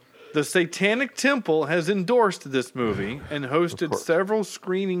know. The Satanic Temple has endorsed this movie and hosted several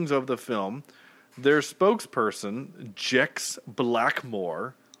screenings of the film. Their spokesperson, Jex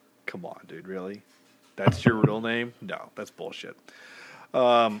Blackmore. Come on, dude, really? That's your real name? No, that's bullshit.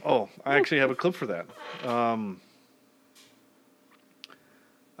 I actually have a clip for that.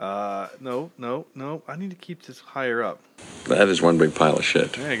 No. I need to keep this higher up. That is one big pile of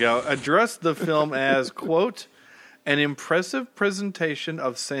shit. There you go. Addressed the film as, quote, an impressive presentation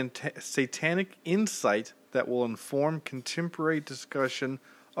of satanic insight that will inform contemporary discussion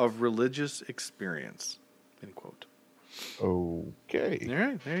of religious experience, end quote. Okay. All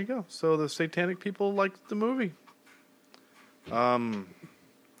right, there you go. So the satanic people liked the movie. I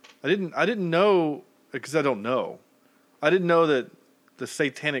didn't know, because I don't know. I didn't know that the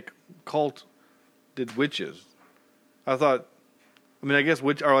satanic cult did witches. I guess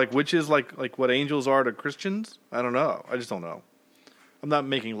witches like what angels are to Christians? I don't know. I just don't know. I'm not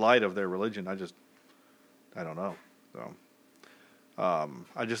making light of their religion. I don't know. So,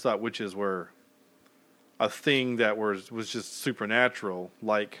 I just thought witches were a thing that was just supernatural,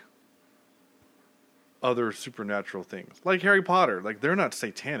 like other supernatural things, like Harry Potter. Like, they're not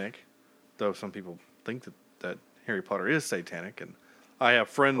satanic, though some people think that Harry Potter is satanic. And I have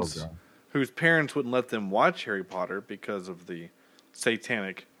friends whose parents wouldn't let them watch Harry Potter because of the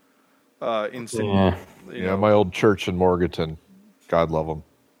satanic incident. Yeah, my old church in Morganton, God love them.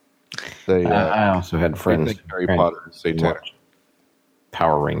 I also had friends. They think Harry Potter is satanic.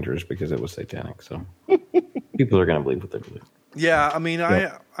 Power Rangers because it was satanic. So people are going to believe what they believe. Yeah, I mean,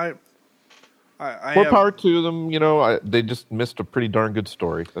 Yeah. I More have, power to them. They just missed a pretty darn good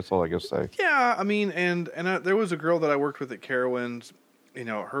story. That's all I gotta say. Yeah, I mean, and there was a girl that I worked with at Carowinds.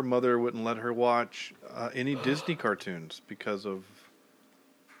 Her mother wouldn't let her watch any Disney cartoons because of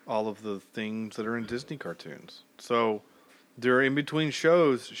all of the things that are in Disney cartoons. So during between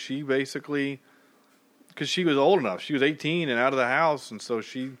shows, she basically, because she was old enough, she was 18 and out of the house, and so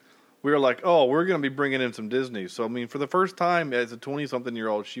we were like, oh, we're going to be bringing in some Disney. So, I mean, for the first time as a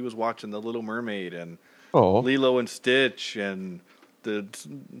 20-something-year-old, she was watching The Little Mermaid and Lilo and Stitch and the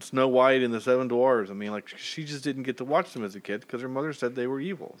Snow White and the Seven Dwarfs. I mean, like, she just didn't get to watch them as a kid because her mother said they were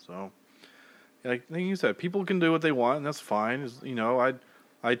evil. So, like you said, people can do what they want, and that's fine.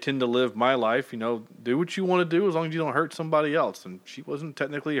 I tend to live my life, do what you want to do as long as you don't hurt somebody else. And she wasn't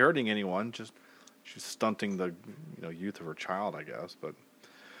technically hurting anyone, just she's stunting the youth of her child, I guess, but...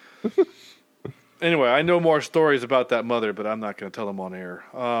 Anyway, I know more stories about that mother, but I'm not going to tell them on air.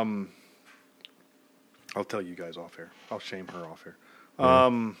 I'll tell you guys off air. I'll shame her off air.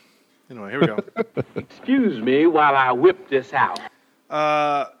 Anyway, here we go. Excuse me while I whip this out.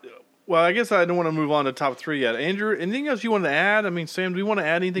 Well, I guess I don't want to move on to top three yet. Andrew, anything else you want to add? I mean, Sam, do you want to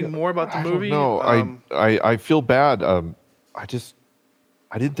add anything more about the movie? No, I feel bad.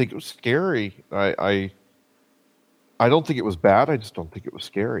 I didn't think it was scary. I don't think it was bad. I just don't think it was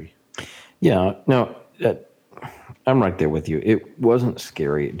scary. Yeah, no, I'm right there with you. It wasn't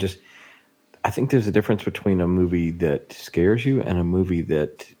scary. It just, I think there's a difference between a movie that scares you and a movie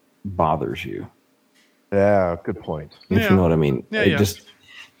that bothers you. Yeah, good point. If you know what I mean. Just,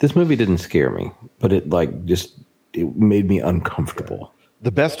 this movie didn't scare me, but it it made me uncomfortable.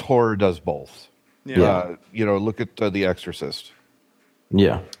 The best horror does both. Yeah. Look at The Exorcist.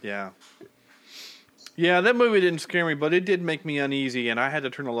 Yeah. Yeah. Yeah, that movie didn't scare me, but it did make me uneasy, and I had to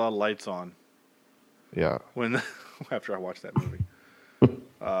turn a lot of lights on. Yeah. After I watched that movie.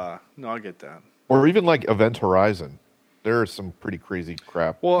 No, I get that. Or even like Event Horizon. There is some pretty crazy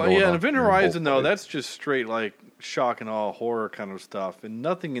crap. Well, yeah, Event Horizon, though, that's just straight, like, shock and awe horror kind of stuff, and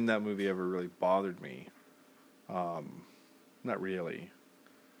nothing in that movie ever really bothered me. Not really.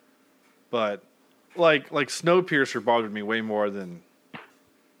 But, like Snowpiercer bothered me way more than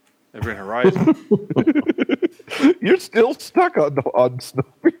Event Horizon. You're still stuck on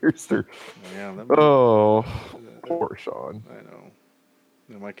Snowpiercer. Yeah. Poor Sean. I know.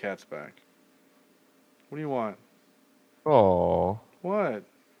 No, my cat's back. What do you want? Oh. What?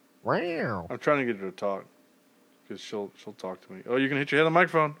 Wow. I'm trying to get her to talk. Because she'll talk to me. Oh, you're going to hit your head on the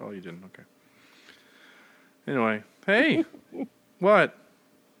microphone? Oh, you didn't. Okay. Anyway. Hey. What?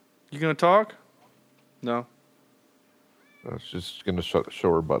 You going to talk? No. I was just going to show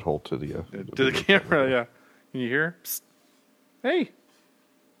her butthole to the camera, yeah. Can you hear? Psst. Hey.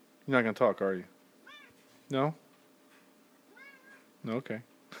 You're not going to talk, are you? No? No, okay.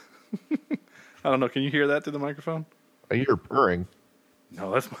 I don't know. Can you hear that through the microphone? I hear purring.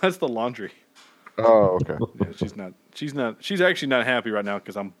 No, that's the laundry. Oh, okay. Yeah, she's actually not happy right now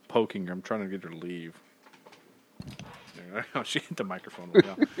because I'm poking her. I'm trying to get her to leave. She hit the microphone.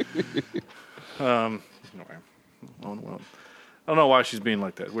 Anyway. I don't know why she's being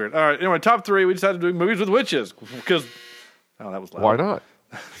like that. Weird. All right. Anyway, top 3. We decided to do movies with witches because. Oh, that was loud. Why not?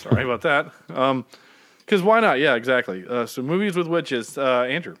 Sorry about that. Because why not? Yeah, exactly. So movies with witches.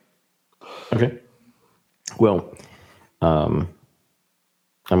 Andrew. Okay. Well, I'm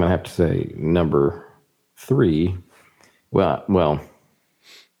going to have to say number 3. Well,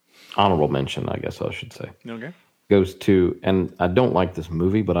 honorable mention, I guess I should say. Okay. Goes to, and I don't like this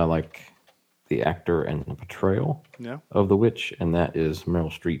movie, but I like the actor and the portrayal of the witch, and that is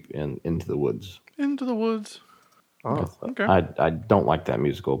Meryl Streep in Into the Woods. Into the Woods. Oh, okay. I don't like that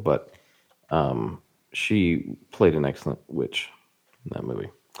musical, but she played an excellent witch in that movie.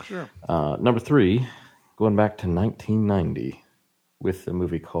 Sure. Number 3, going back to 1990 with a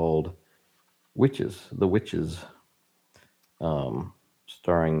movie called The Witches,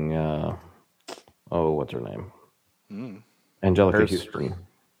 starring, what's her name? Angelica Houston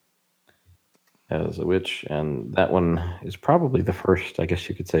as a witch, and that one is probably the first, I guess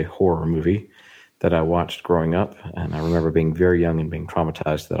you could say, horror movie that I watched growing up, and I remember being very young and being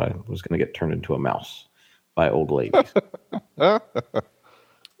traumatized that I was going to get turned into a mouse by old ladies. Oh,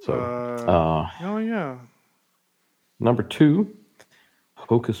 yeah. Number 2,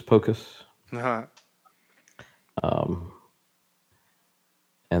 Hocus Pocus. Uh-huh.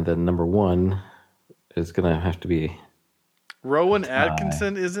 And then number 1 is going to have to be... Rowan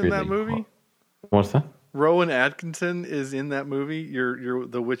Atkinson is in that movie? What's that? Rowan Atkinson is in that movie? Your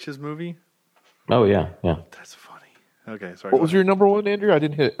The Witches movie? Oh, yeah. That's funny. Okay, sorry. What was your number 1, Andrew? I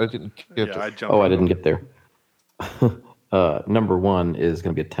didn't get I didn't get there. Number 1 is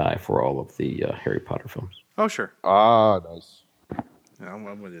going to be a tie for all of the Harry Potter films. Oh, sure. Ah, nice. Yeah,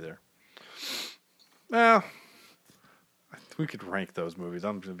 I'm with you there. Well, we could rank those movies.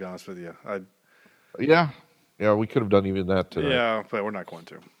 I'm going to be honest with you. Yeah, we could have done even that today. Yeah, but we're not going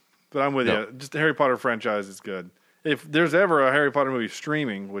to. But I'm with you. Just the Harry Potter franchise is good. If there's ever a Harry Potter movie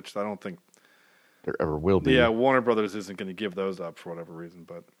streaming, which I don't think there ever will be. Yeah, Warner Brothers isn't going to give those up for whatever reason.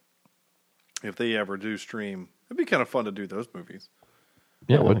 But if they ever do stream, it'd be kind of fun to do those movies.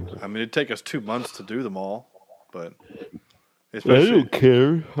 Yeah, I mean, it'd take us 2 months to do them all, but I don't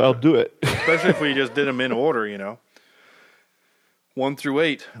care. I'll do it. Especially if we just did them in order, 1 through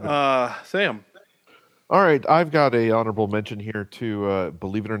 8. Sam. All right, I've got a honorable mention here to,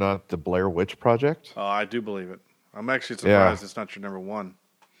 believe it or not, the Blair Witch Project. Oh, I do believe it. I'm actually surprised it's not your number 1.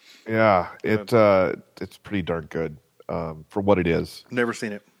 Yeah, it's pretty darn good for what it is. Never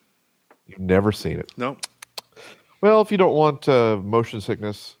seen it. You've never seen it? No. Well, if you don't want motion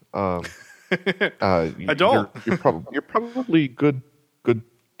sickness, I don't. You're probably good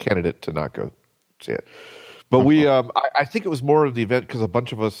candidate to not go see it. But we, I think it was more of the event because a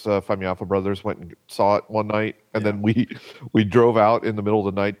bunch of us, Find Me Alpha Brothers, went and saw it one night, and then we drove out in the middle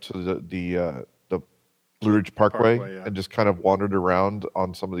of the night to the Blue Ridge Parkway, yeah. and just kind of wandered around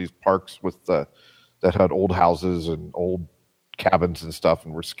on some of these parks with that had old houses and old cabins and stuff,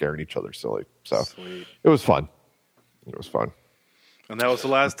 and we're scaring each other silly. So Sweet. It was fun. It was fun. And that was the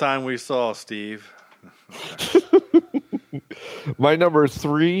last time we saw Steve. My number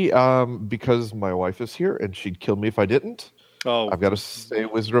 3, because my wife is here and she'd kill me if I didn't. Oh, I've got to say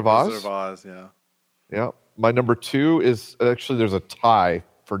Wizard of Oz. Wizard of Oz, yeah. Yeah. My number 2 is actually there's a tie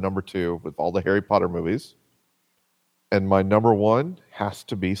for number 2 with all the Harry Potter movies. And my number 1 has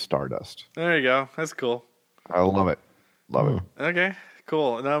to be Stardust. There you go. That's cool. I love it. Love it. Okay,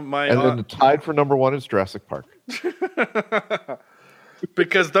 cool. Now And then the tied for number 1 is Jurassic Park.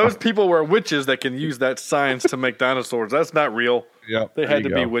 Because those people were witches that can use that science to make dinosaurs. That's not real. Yeah, they had to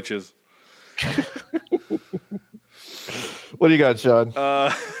be witches. What do you got, Sean?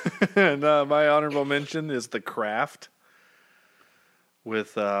 And my honorable mention is The Craft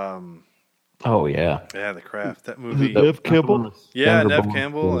with oh yeah, The Craft. That movie. Neve Campbell. Yeah, Sandra Neve Bullock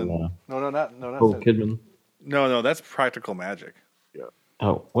Campbell and, and not Nicole Kidman. No, that's Practical Magic. Yeah.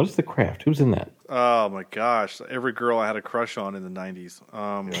 Oh, what is The Craft? Who's in that? Oh my gosh, every girl I had a crush on in the 90s.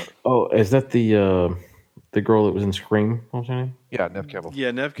 Oh, is that the girl that was in Scream? What was her name? Yeah, Neve Campbell. Yeah,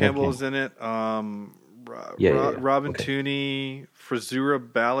 Neve Campbell is in it. Robin Tooney, Frazura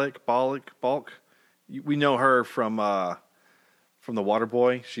Balk. We know her from The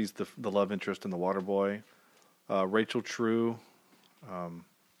Waterboy. She's the love interest in The Waterboy. Rachel True, and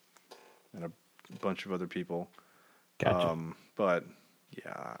a bunch of other people. Gotcha. But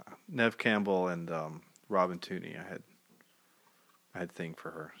yeah, Neve Campbell and Robin Tooney. I had a thing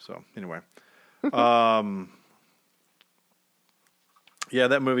for her. So anyway, yeah,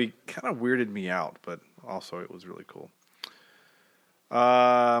 that movie kind of weirded me out, but also it was really cool.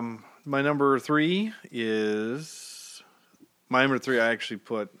 My number 3 is my number 3. I actually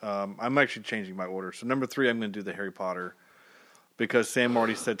put. I'm actually changing my order. So number 3, I'm going to do the Harry Potter. Because Sam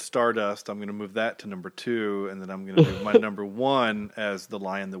already said Stardust, I'm going to move that to number 2, and then I'm going to do my number 1 as The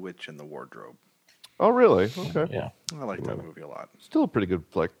Lion, the Witch, and the Wardrobe. Oh, really? Okay. Yeah. I like that movie a lot. Still a pretty good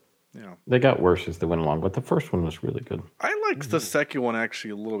flick. Yeah. They got worse as they went along, but the first one was really good. I liked the second one actually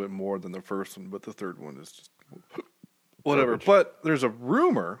a little bit more than the first one, but the third one is just whatever. But there's a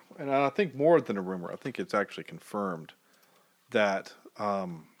rumor, and I think more than a rumor, I think it's actually confirmed that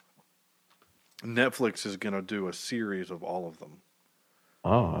Netflix is going to do a series of all of them.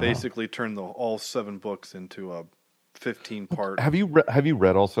 Oh, basically turn all 7 books into a 15-part. Have you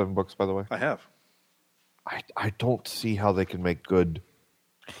read all 7 books, by the way? I have. I don't see how they can make good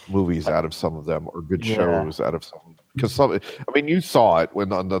movies out of some of them or good shows out of some of them. Because you saw it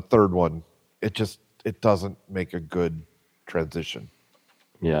when on the third one, it doesn't make a good transition.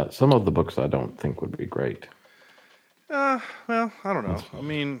 Yeah, some of the books I don't think would be great. Well, I don't know. I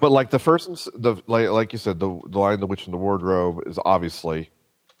mean, but like the first, like you said, the Lion, the Witch, and the Wardrobe is obviously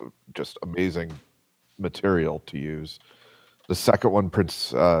just amazing material to use. The second one,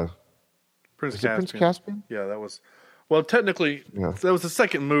 Prince Caspian. Yeah, that was. Well, technically, that was the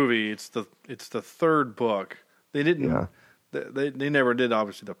second movie. It's the third book. They didn't. Yeah. They never did.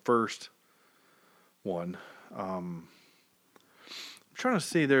 Obviously, the first one. I'm trying to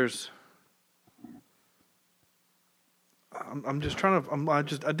see. I'm just trying to.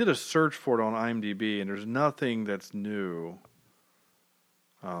 I did a search for it on IMDb, and there's nothing that's new.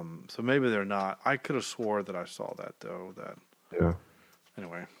 So maybe they're not. I could have swore that I saw that though. Yeah.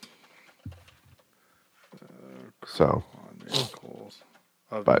 Anyway. So. Miracles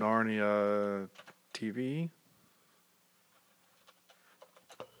of Narnia TV.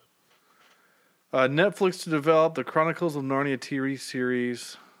 Netflix to develop the Chronicles of Narnia TV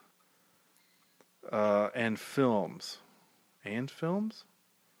series and films.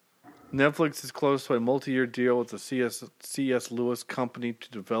 Netflix is close to a multi-year deal with the C.S. Lewis Company to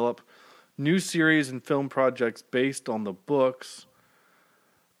develop new series and film projects based on the books.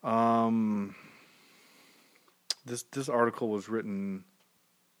 This article was written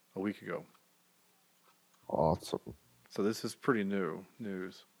a week ago. Awesome. So this is pretty new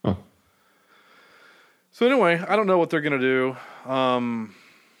news. Huh. So anyway, I don't know what they're going to do, how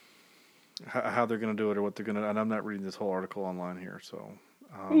they're going to do it or what they're going to, and I'm not reading this whole article online here. So,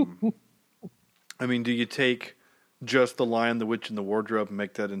 I mean, do you take just The Lion, the Witch, and the Wardrobe and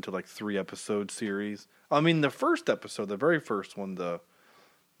make that into like 3-episode series? I mean, the first episode, the very first one, the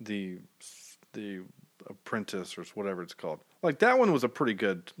Apprentice or whatever it's called, like that one was a pretty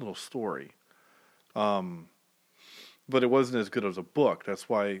good little story. But it wasn't as good as a book. That's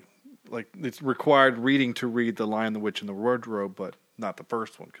why, like, it's required reading to read The Lion, the Witch, and the Wardrobe, but not the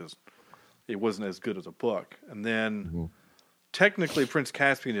first one because it wasn't as good as a book. And then technically Prince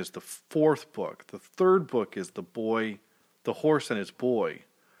Caspian is the fourth book. The third book is the horse and his boy,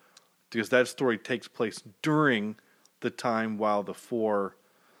 because that story takes place during the time while the four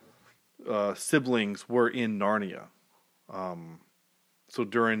siblings were in Narnia. So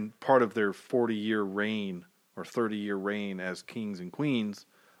during part of their 40-year reign or 30-year reign as kings and queens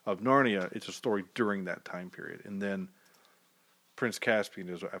of Narnia, it's a story during that time period. And then Prince Caspian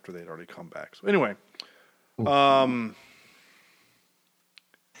is after they'd already come back. So anyway,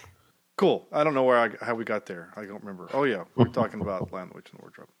 cool. I don't know how we got there. I don't remember. Oh yeah, we're talking about Lion, the Witch, and the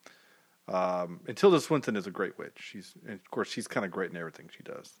Wardrobe. And Tilda Swinton is a great witch. She's kind of great in everything she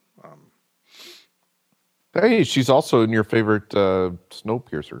does. Hey, she's also in your favorite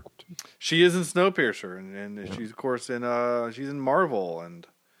Snowpiercer. She is in Snowpiercer, and she's of course she's in Marvel, and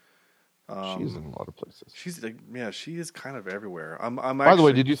she's in a lot of places. She is kind of everywhere. By the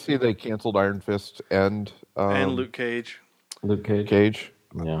way, did you see they canceled Iron Fist and Luke Cage? Luke Cage.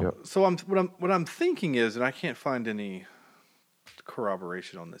 Yeah. So what I'm thinking is, and I can't find any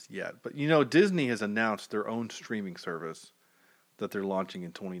corroboration on this yet, but Disney has announced their own streaming service that they're launching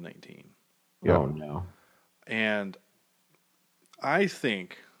in 2019. Yeah. Oh no. And I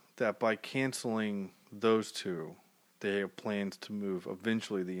think that by canceling those two, they have plans to move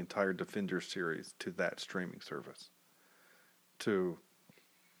eventually the entire Defenders series to that streaming service, so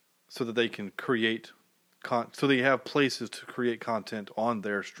that they can create, so they have places to create content on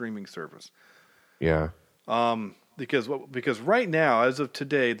their streaming service. Yeah. Because right now, as of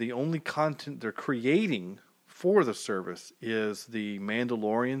today, the only content they're creating for the service is the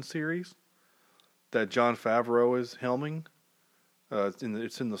Mandalorian series that Jon Favreau is helming. It's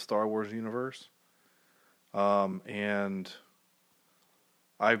in the Star Wars universe. And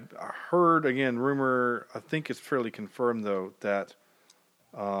I've heard, again, rumor, I think it's fairly confirmed, though, that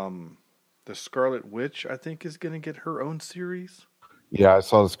the Scarlet Witch, I think, is going to get her own series. Yeah, I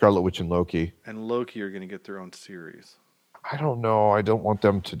saw the Scarlet Witch and Loki. And Loki are going to get their own series. I don't know. I don't want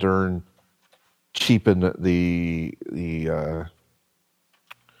them to cheapen the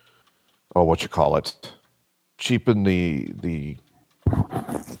cheapen the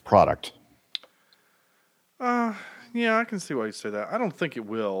product. Yeah, I can see why you say that. I don't think it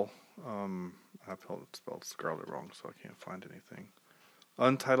will. I spelled Scarlet wrong, so I can't find anything.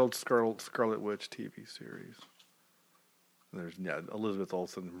 Untitled Scarlet Witch TV series. There's Elizabeth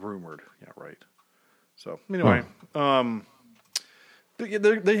Olsen rumored. Yeah, right. So anyway, they're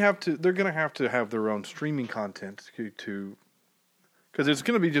going to have their own streaming content to because it's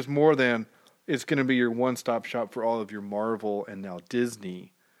going to be just more than, it's going to be your one-stop shop for all of your Marvel and now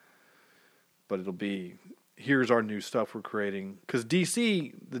Disney. But it'll be, here's our new stuff we're creating, because the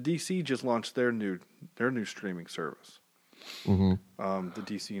DC just launched their new streaming service, the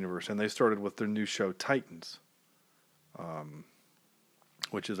DC Universe, and they started with their new show Titans,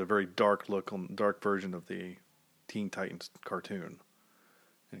 which is a very dark version of the Teen Titans cartoon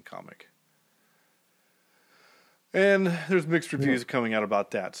and comic. And there's mixed reviews coming out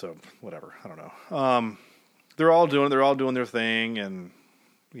about that, so whatever, I don't know. They're all doing their thing, and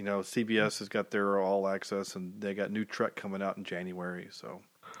CBS has got their all access, and they got new Trek coming out in January. So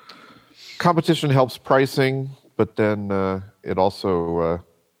competition helps pricing, but then it also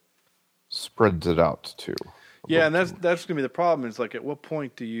spreads it out too. Yeah, and that's going to be the problem. Is like, at what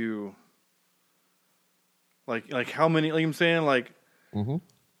point do you like how many? Like I'm saying, like,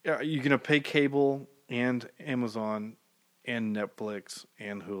 are you going to pay cable and Amazon and Netflix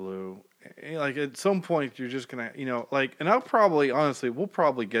and Hulu? Like, at some point, you're just going to, and we'll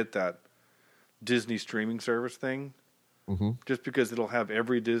probably get that Disney streaming service thing, just because it'll have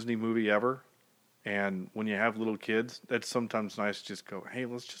every Disney movie ever. And when you have little kids, that's sometimes nice to just go, hey,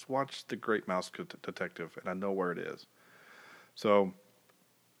 let's just watch The Great Mouse Detective, and I know where it is. So,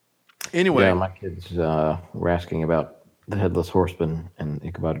 anyway. Yeah, my kids were asking about The Headless Horseman and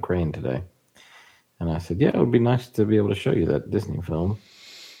Ichabod Crane today. And I said, yeah, it would be nice to be able to show you that Disney film.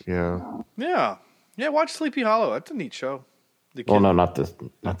 Yeah. Yeah, watch Sleepy Hollow. That's a neat show. Well, no, not the.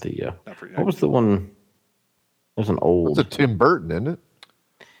 What was the one? There's an old. It's a Tim Burton, isn't it?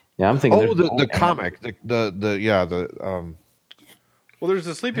 Yeah, I'm thinking. Oh, the comic, Well, there's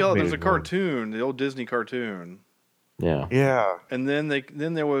the Sleepy Hollow. There's a cartoon, the old Disney cartoon. Yeah. Yeah. And then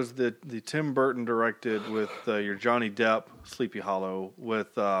there was the Tim Burton directed with your Johnny Depp Sleepy Hollow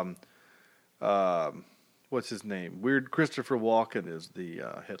with what's his name? Weird Christopher Walken is the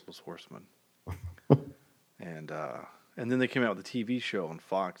Headless Horseman. And then they came out with a TV show on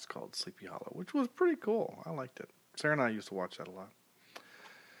Fox called Sleepy Hollow, which was pretty cool. I liked it. Sarah and I used to watch that a lot.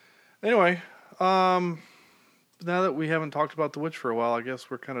 Anyway, now that we haven't talked about The Witch for a while, I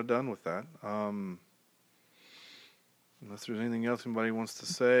guess we're kind of done with that. Unless there's anything else anybody wants to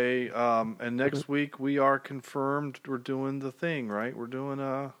say. And next week we are confirmed we're doing The Thing, right? We're doing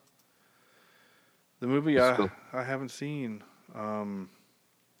the movie I haven't seen. I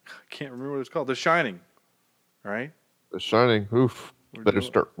can't remember what it's called. The Shining, right? The Shining. Oof. Better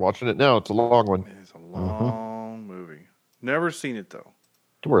start watching it now. It's a long one. It's a long movie. Never seen it, though.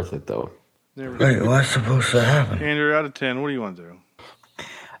 It's worth it, though. Wait, what's supposed to happen? Andrew, out of 10, what do you want to do?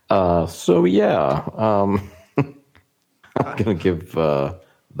 I'm going to give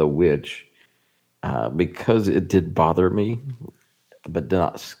The Witch, because it did bother me, but did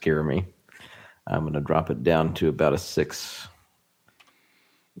not scare me. I'm going to drop it down to about a 6,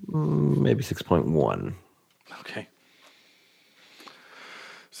 maybe 6.1. Okay.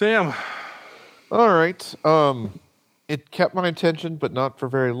 Sam. All right. It kept my attention, but not for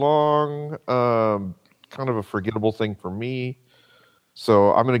very long. Kind of a forgettable thing for me.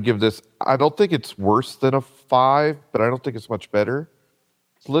 So I'm going to give this, I don't think it's worse than a 5, but I don't think it's much better.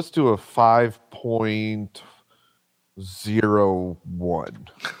 So let's do a 5.01.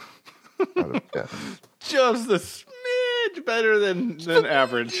 Just a smidge better than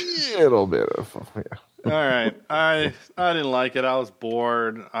average. A little bit of, yeah. All right. I didn't like it. I was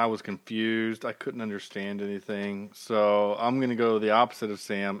bored. I was confused. I couldn't understand anything. So I'm going to go the opposite of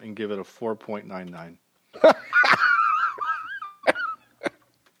Sam and give it a 4.99.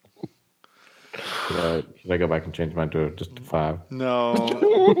 Should I go back and change mine to just a 5? No,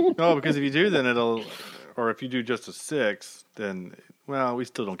 because if you do, then or if you do just a 6, then, well, we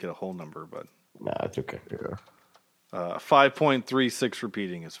still don't get a whole number, but. Nah, it's okay. Yeah. 5.36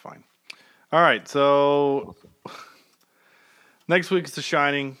 repeating is fine. All right, so next week is The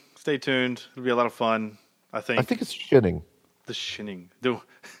Shining. Stay tuned. It'll be a lot of fun, I think. I think it's Shinning. The Shinning. The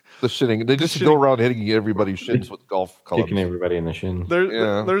Shinning. They just go around hitting everybody's shins with golf clubs. Kicking everybody in the shin.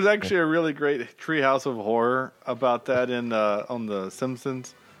 There's actually a really great Treehouse of Horror about that on The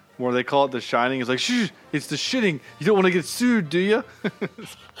Simpsons, where they call it The Shining. It's like, shh, it's The Shitting. You don't want to get sued, do you?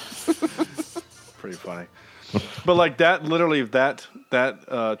 Pretty funny. But like that, literally that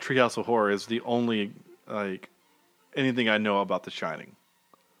Treehouse of Horror is the only like anything I know about The Shining.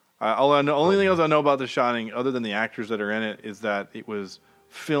 Only thing else I know about The Shining, other than the actors that are in it, is that it was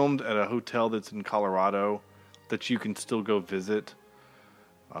filmed at a hotel that's in Colorado that you can still go visit.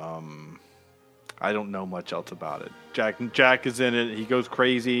 I don't know much else about it. Jack is in it. He goes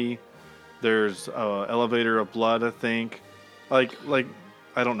crazy. There's elevator of blood, I think. Like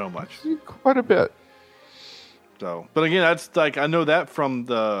I don't know much. Quite a bit. So, but again, that's like I know that from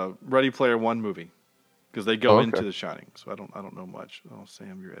the Ready Player One movie because they go into The Shining. So I don't know much. Oh,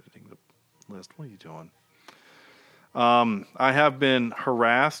 Sam, you're editing the list. What are you doing? I have been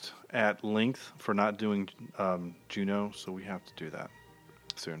harassed at length for not doing Juno, so we have to do that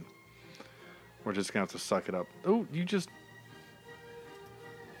soon. We're just gonna have to suck it up. Oh, you just.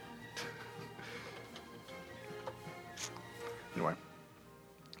 Anyway.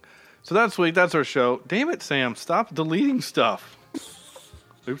 So that's week. That's our show. Damn it, Sam! Stop deleting stuff.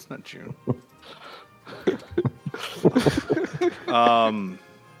 Oops, not June.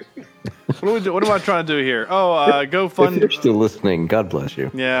 What am I trying to do here? Oh, go fund. If you're still listening, God bless you.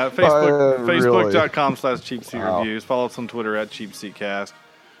 Yeah, Facebook.com/CheapSeatReviews. Follow us on Twitter @CheapSeatCast.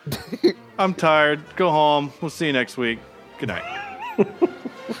 I'm tired. Go home. We'll see you next week. Good night.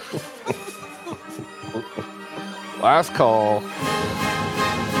 Last call.